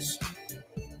fishes.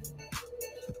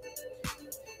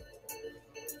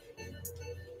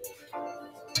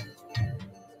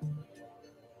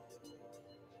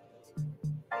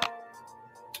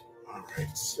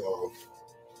 Alright, so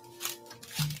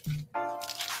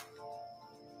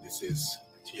this is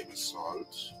table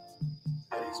salt.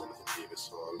 There is a little table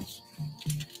salt.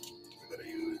 We're gonna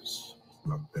use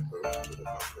black pepper with the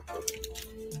black pepper.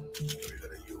 We're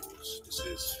gonna use, this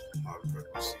is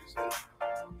all-purpose seasoning.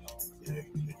 Yeah,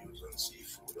 you can use on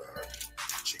seafood or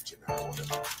chicken or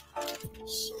whatever.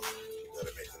 So you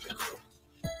gotta make a little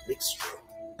mixture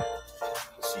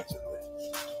to season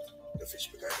the fish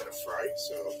because I gotta fry.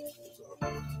 So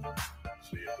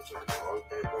you put on all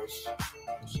purpose.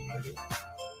 So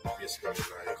basically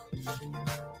like a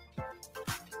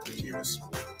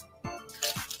tablespoon.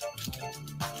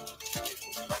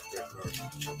 Black pepper.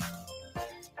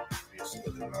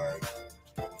 Basically like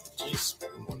a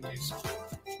teaspoon, 1 teaspoon.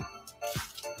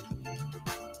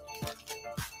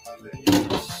 And then you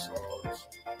use salt.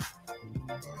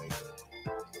 Like 1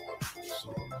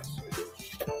 salt. So you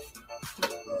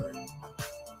like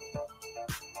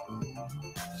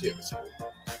tablespoon.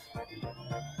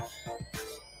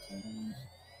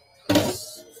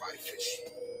 That's 5 fish.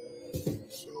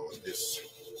 So this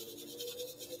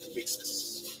mix this.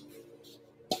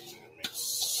 Mix.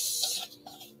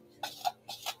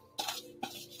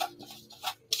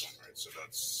 Alright, so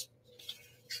that's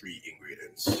 3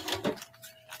 ingredients.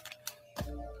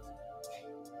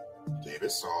 Table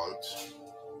salt,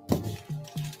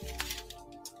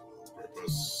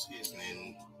 purpose seasoning,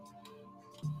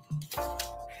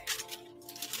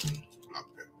 black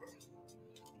pepper.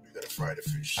 We gotta fry the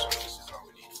fish, so this is how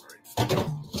we need fried fish.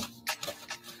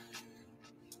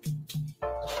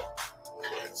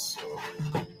 Alright, so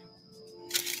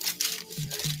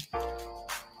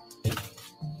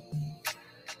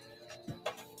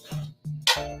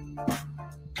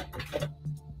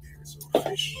here's our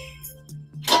fish.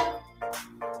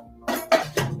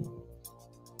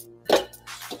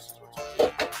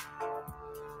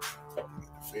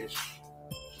 Fish,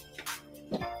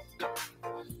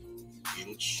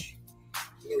 inch,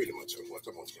 not really much of what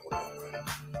amount you want,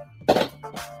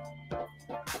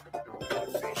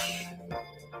 fish,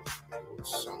 put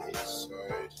some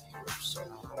inside, put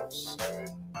some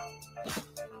outside,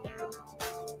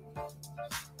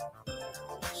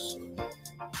 so,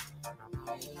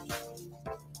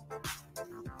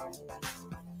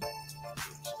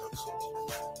 that's it.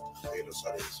 Okay, just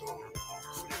add in some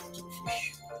flavor to the fish.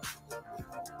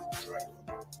 Right.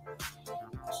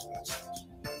 So that's it.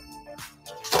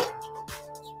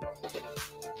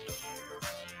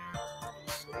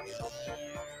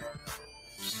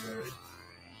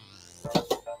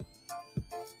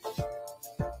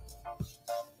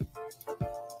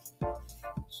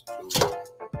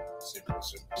 Simple.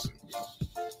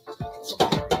 Some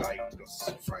people like just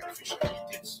fried fish and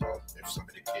eat it, so if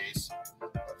somebody case,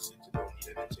 that's it. You don't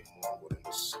need anything more than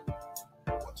just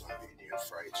water and medium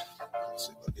fried. That's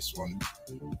it. But this one,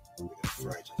 we're gonna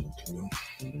fry it and cook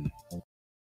it down.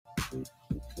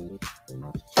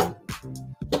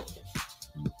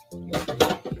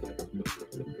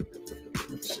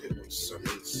 So put some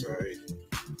inside,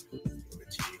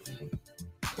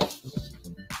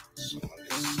 some on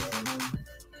this side,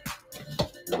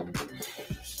 some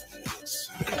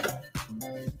inside.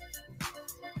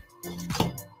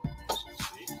 So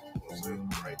see, those are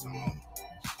right now.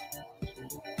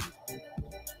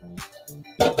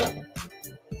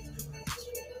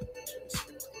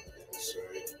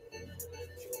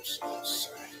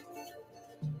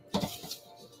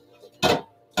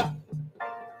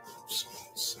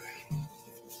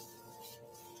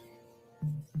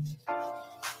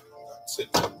 That's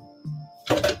it.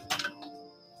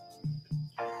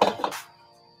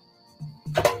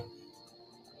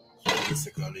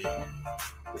 Basically,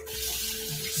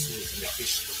 season the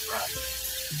fish to fry.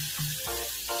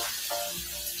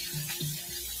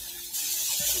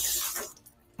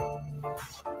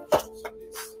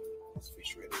 This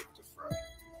fish ready to fry.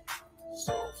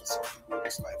 So for some people,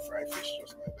 it's like fried fish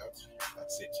just like that.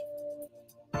 That's it.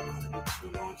 Too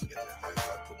long to get the high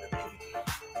fat, put them in,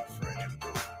 fry them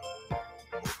down.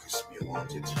 More crispy you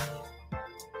want it.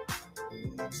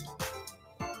 That's it.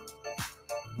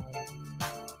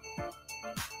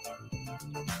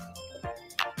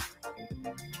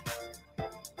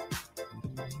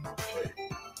 Okay.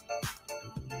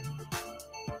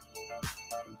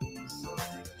 So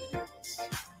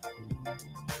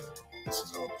this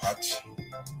is our pot. So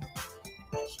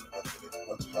that's a little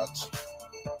hot.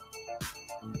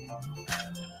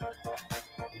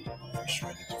 Fish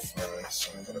ready to fry, so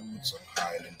I'm gonna put some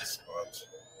oil in this pot.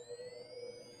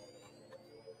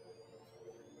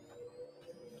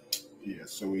 Yeah,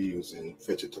 so we're using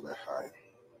vegetable oil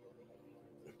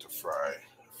to fry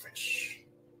fish.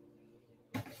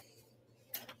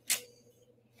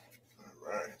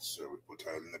 Alright, so we put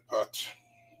oil in the pot.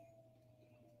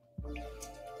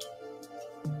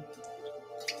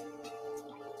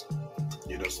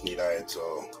 You just need oil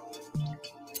so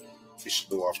fish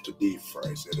don't have to deep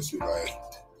fry, so you just need oil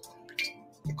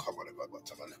to cover the bottom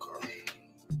of the car.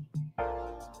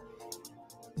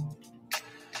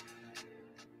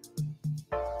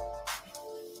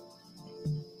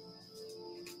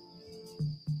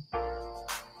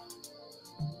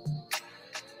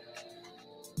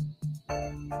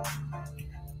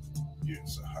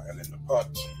 Use the oil in the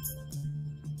pot.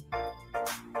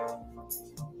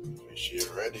 Fish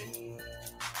here ready.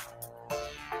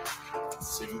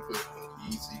 Simple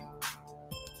and easy.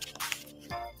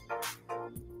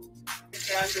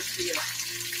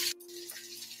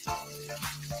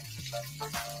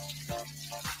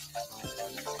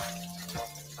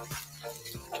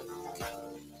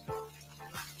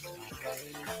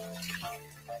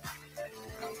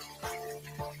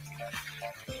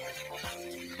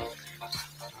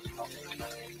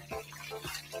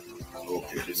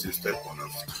 Okay, this is step 1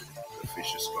 of 2. The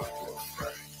fish is going to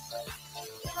fry.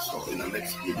 So in the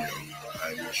next video, I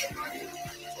will show you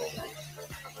how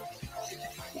to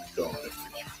cook down the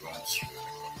fish bones.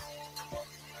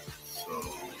 So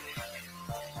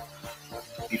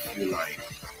if you like